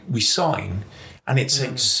 we sign, and it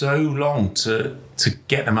takes so long to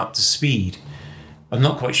get them up to speed. I'm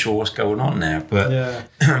not quite sure what's going on there, but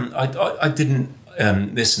I didn't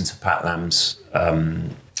listen to Pat Lamb's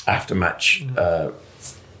after-match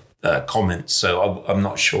comments, so I'm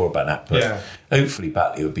not sure about that. But hopefully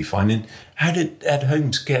Batley would be fine. And how did Ed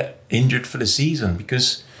Holmes get injured for the season?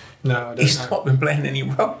 Because he's not been playing any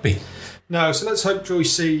rugby. No, so let's hope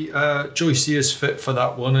Joycey is fit for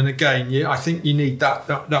that one. And again, I think you need that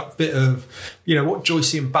bit of, what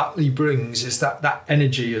Joycey and Batley brings is that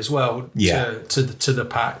energy as well to the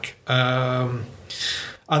pack. And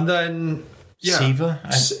then Seaver,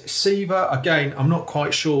 again, I'm not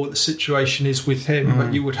quite sure what the situation is with him,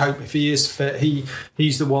 but you would hope if he is fit,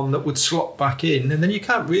 he's the one that would slot back in, and then you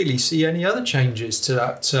can't really see any other changes to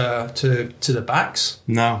that to the backs.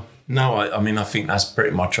 No, I think that's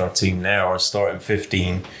pretty much our team now, our starting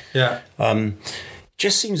 15. Yeah.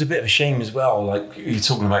 Just seems a bit of a shame as well, you're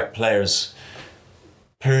talking about players.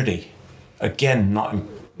 Purdy, again, not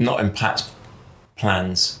in Pat's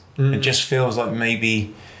plans. It just feels like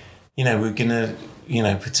maybe, we're going to,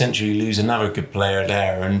 potentially lose another good player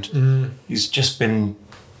there. And he's just been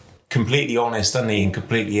completely honest, hasn't he, and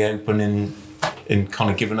completely open in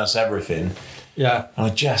kind of giving us everything. Yeah. And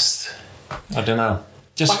I don't know.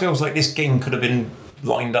 Just feels like this game could have been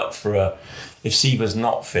lined up for if Seaver's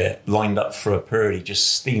not fit, lined up for a Purdy,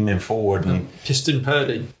 just steaming forward and Piston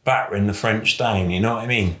Purdy, battering the French down. You know what I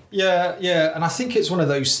mean? Yeah, and I think it's one of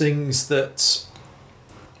those things that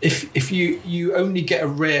if you only get a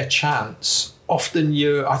rare chance, often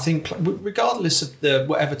I think regardless of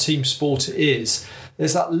whatever team sport it is,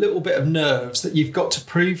 there's that little bit of nerves that you've got to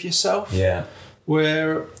prove yourself. Yeah.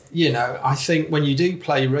 Where, I think when you do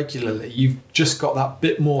play regularly, you've just got that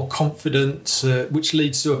bit more confidence, which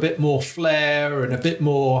leads to a bit more flair and a bit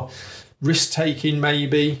more risk-taking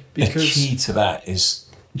maybe. Because the key to that is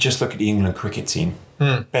just look at the England cricket team.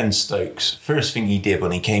 Ben Stokes, first thing he did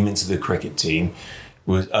when he came into the cricket team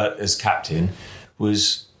was as captain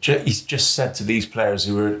was he's just said to these players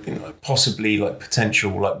who were possibly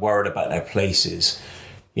potential worried about their places,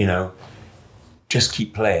 just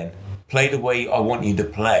keep playing. Play the way I want you to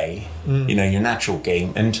play, your natural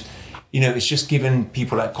game. And, it's just giving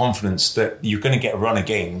people that confidence that you're going to get a run of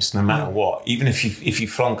games no matter what, even if you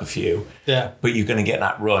flunk a few, but you're going to get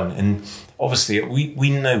that run. And obviously we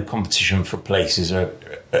know competition for places are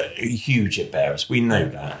huge at Bears. We know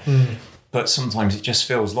that. But sometimes it just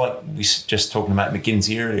feels like we were just talking about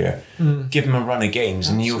McGinty earlier. Give him a run of games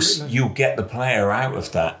and you'll get the player out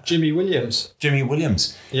of that. Jimmy Williams.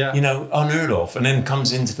 Yeah. Unheard of. And then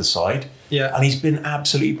comes into the side. Yeah. And he's been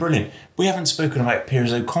absolutely brilliant. We haven't spoken about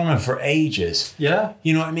Piers O'Connor for ages. Yeah.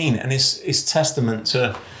 You know what I mean? And it's testament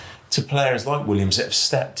to players like Williams that have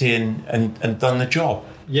stepped in and done the job.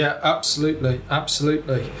 Yeah, absolutely.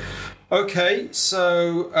 Okay,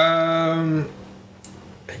 so...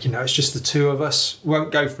 it's just the two of us.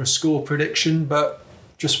 Won't go for a score prediction, but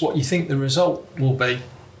just what you think the result will be.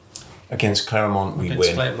 Against Clermont, we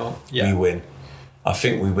win. Clermont, yeah. We win. I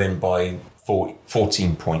think we win by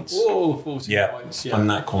 14 points. Oh, 14 points, yeah. I'm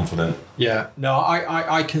that confident. Yeah. No,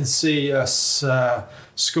 I can see us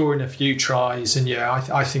scoring a few tries, and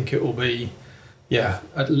I think it will be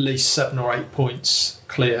at least 7 or 8 points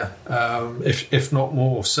clear, if not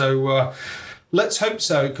more. So let's hope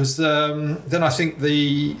so, because then I think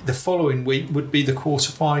the following week would be the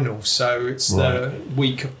quarterfinal. So it's the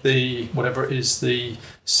week of the, whatever it is, the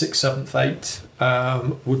 6th, 7th,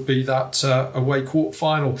 8th, would be that away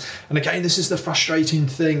quarterfinal. And again, this is the frustrating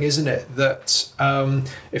thing, isn't it? That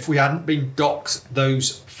if we hadn't been docked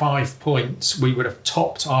those 5 points, we would have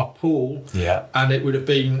topped our pool, and it would have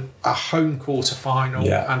been a home quarterfinal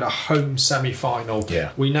and a home semi-final.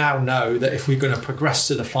 We now know that if we're going to progress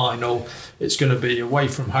to the final, it's going to be away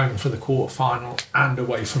from home for the quarterfinal and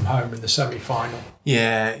away from home in the semi-final.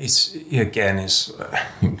 It's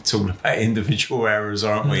talking about individual errors,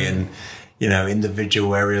 aren't we? And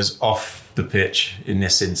individual areas off the pitch in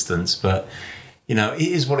this instance, but it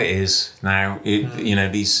is what it is now.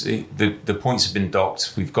 The points have been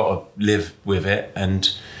docked. We've got to live with it, and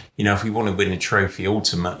if we want to win a trophy,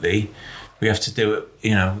 ultimately, we have to do it,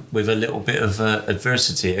 with a little bit of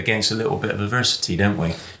adversity, against a little bit of adversity, don't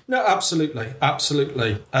we? No, absolutely.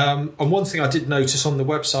 And one thing I did notice on the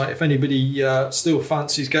website, if anybody still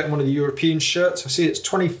fancies getting one of the European shirts, I see it's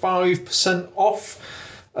 25% off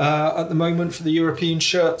at the moment for the European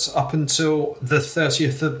shirts up until the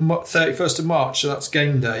 31st of March, so that's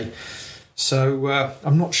game day. So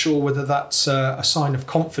I'm not sure whether that's a sign of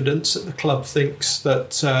confidence that the club thinks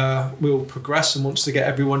that we'll progress and wants to get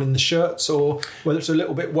everyone in the shirts, or whether it's a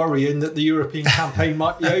little bit worrying that the European campaign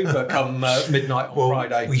might be over come midnight on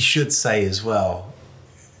Friday. We should say as well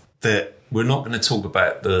that we're not going to talk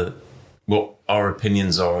about what our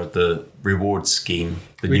opinions are of the reward scheme,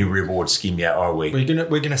 new reward scheme yet, are we?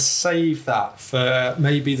 We're gonna save that for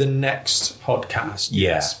maybe the next podcast.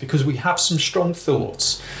 Yes, because we have some strong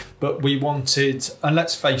thoughts. But we wanted, and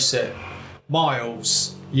let's face it,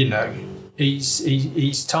 Miles,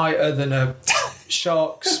 he's tighter than a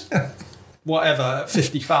shark's whatever,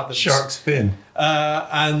 50 fathoms. Shark's fin.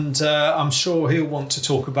 And I'm sure he'll want to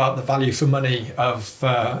talk about the value for money of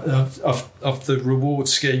the reward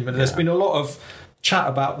scheme. And there's been a lot of chat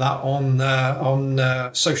about that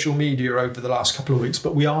on social media over the last couple of weeks.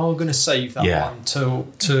 But we are going to save that one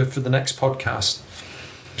for the next podcast.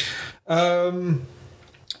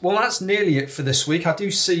 Well, that's nearly it for this week. I do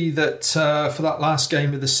see that for that last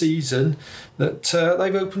game of the season that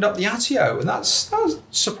they've opened up the Atio, and that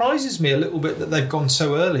surprises me a little bit that they've gone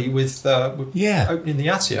so early with opening the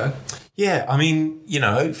Atio. Yeah, I mean,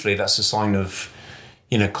 hopefully that's a sign of,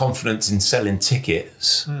 confidence in selling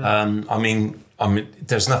tickets. I mean,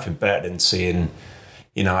 there's nothing better than seeing,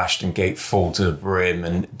 Ashton Gate full to the brim,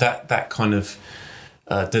 and that kind of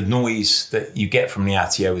the noise that you get from the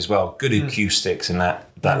Atio as well. Good acoustics in that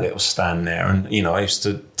little stand there, and I used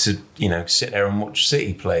to sit there and watch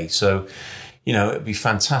City play. So it'd be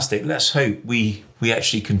fantastic. Let's hope we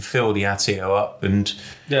actually can fill the Atio up, and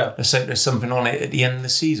let's hope there's something on it at the end of the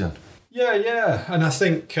season. Yeah, and I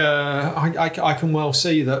think I can well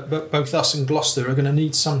see that both us and Gloucester are going to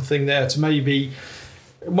need something there to maybe.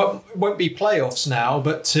 It won't be playoffs now,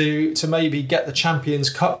 but to maybe get the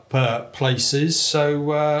Champions Cup places.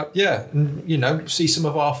 So, see some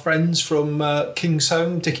of our friends from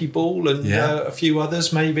Kingsholm, Dickie Ball and a few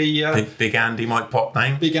others. Maybe Big Andy might pop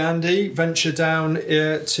down. Big Andy, venture down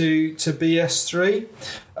to BS3.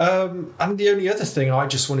 And the only other thing I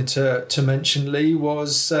just wanted to mention, Lee,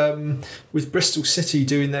 was with Bristol City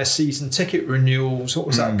doing their season ticket renewals, what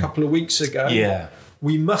was that, a couple of weeks ago? Yeah.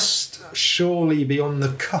 We must surely be on the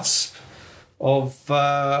cusp of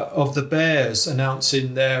the Bears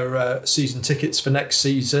announcing their season tickets for next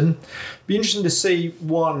season. Be interesting to see,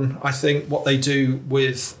 I think, what they do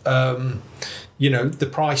with the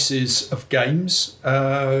prices of games,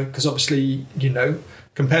 because obviously,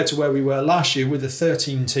 compared to where we were last year with a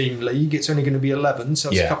 13-team league, it's only going to be 11, so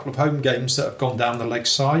it's a couple of home games that have gone down the leg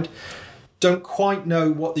side. Don't quite know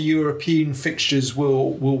what the European fixtures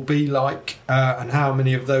will be like and how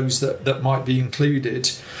many of those that might be included.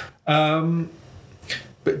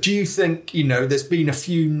 But do you think, there's been a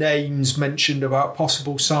few names mentioned about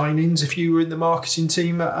possible signings. If you were in the marketing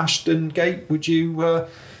team at Ashton Gate, would you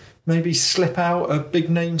maybe slip out a big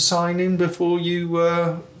name signing before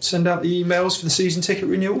you send out the emails for the season ticket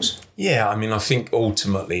renewals? Yeah, I mean, I think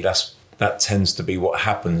ultimately that tends to be what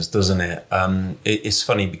happens, doesn't it? It's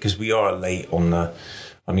funny because we are late on the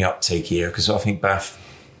uptake here, because I think Bath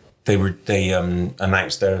they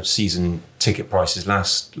announced their season ticket prices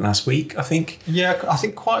last week, I think. Yeah, I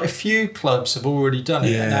think quite a few clubs have already done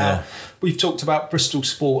it. Yeah. Now, we've talked about Bristol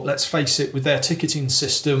Sport, let's face it, with their ticketing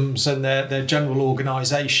systems and their general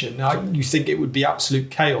organisation. You think it would be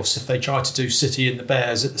absolute chaos if they tried to do City and the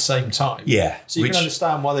Bears at the same time. Yeah. So you can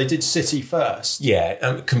understand why they did City first.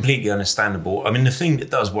 Yeah, completely understandable. I mean, the thing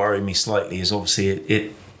that does worry me slightly is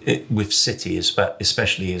obviously it with City,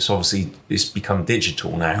 especially, it's become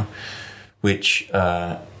digital now, which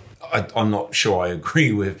I'm not sure I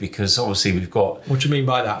agree with, because obviously we've got. What do you mean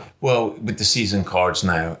by that? Well, with the season cards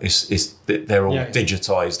now, they're all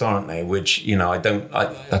digitised, aren't they? Which I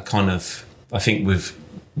think we've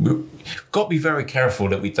got to be very careful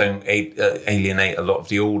that we don't alienate a lot of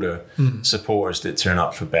the older supporters that turn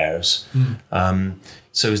up for Bears.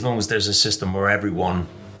 So as long as there's a system where everyone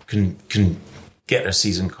can get their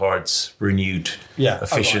season cards renewed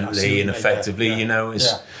efficiently and effectively,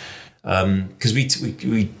 because we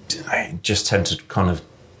just tend to kind of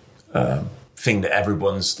think that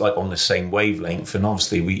everyone's like on the same wavelength, and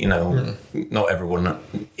obviously not everyone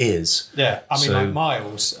is. Yeah, I mean, like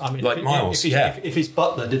Miles. I mean, if his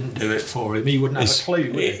butler didn't do it for him, he wouldn't have a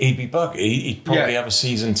clue. He'd be buggy. He'd probably have a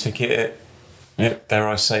season ticket. Dare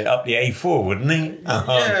I say, up the A4, wouldn't he?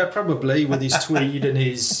 Yeah, probably, with his tweed and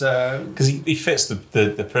his... Because he fits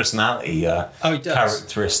the personality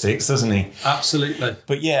characteristics, doesn't he? Absolutely.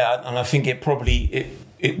 But yeah, and I think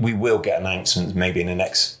we will get announcements maybe in the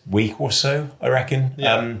next week or so, I reckon.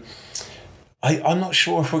 Yeah. I'm not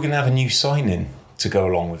sure if we're going to have a new sign-in to go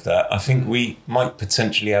along with that. I think we might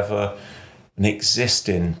potentially have an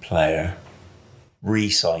existing player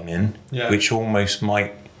re-sign-in, which almost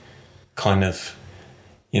might kind of,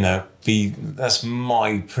 that's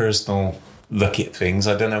my personal look at things.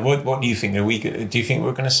 I don't know. What do you think? Do you think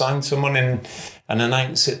we're going to sign someone and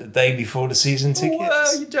announce it the day before the season tickets?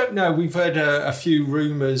 Well, you don't know. We've heard a few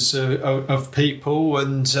rumours of people,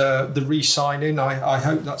 and the re-signing. I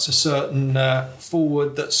hope that's a certain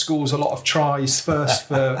forward that scores a lot of tries first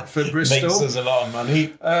for Bristol. Makes us a lot of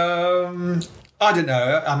money. I don't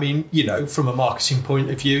know. I mean, from a marketing point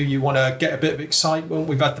of view, you want to get a bit of excitement.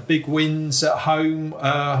 We've had the big wins at home.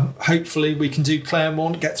 Hopefully we can do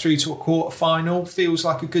Clermont, get through to a quarter final. Feels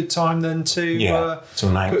like a good time then to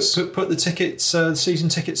announce. Put the tickets, the season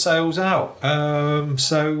ticket sales out. Very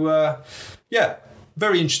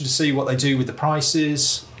interesting to see what they do with the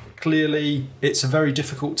prices. Clearly, it's a very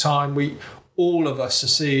difficult time. All of us are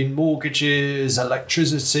seeing mortgages,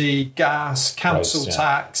 electricity, gas, council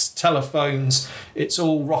tax, telephones. It's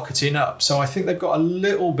all rocketing up. So I think they've got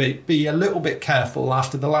be a little bit careful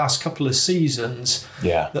after the last couple of seasons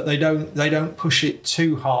that they don't push it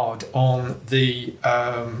too hard on the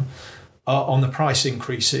price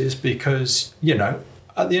increases, because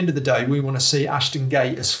at the end of the day, we want to see Ashton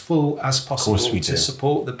Gate as full as possible to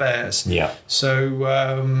support the Bears. Yeah.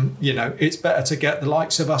 So, it's better to get the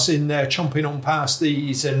likes of us in there chomping on past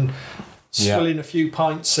these and swilling a few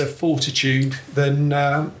pints of fortitude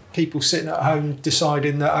than people sitting at home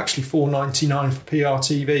deciding that actually $4.99 for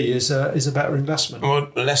PRTV is a better investment. Well,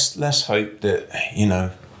 let's hope that,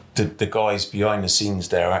 the guys behind the scenes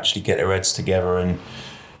there actually get their heads together and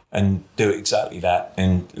do exactly that,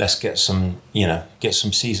 and let's get some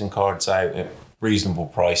season cards out at reasonable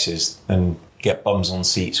prices and get bums on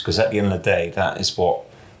seats, because at the end of the day, that is what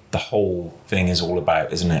the whole thing is all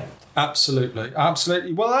about, isn't it? Absolutely.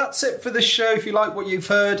 Well, that's it for this show. If you like what you've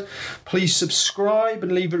heard, please subscribe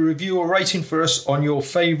and leave a review or rating for us on your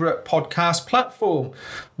favourite podcast platform.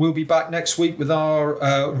 We'll be back next week with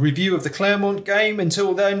our review of the Clermont game.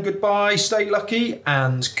 Until then, goodbye, stay lucky,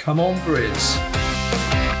 and come on, Grizz.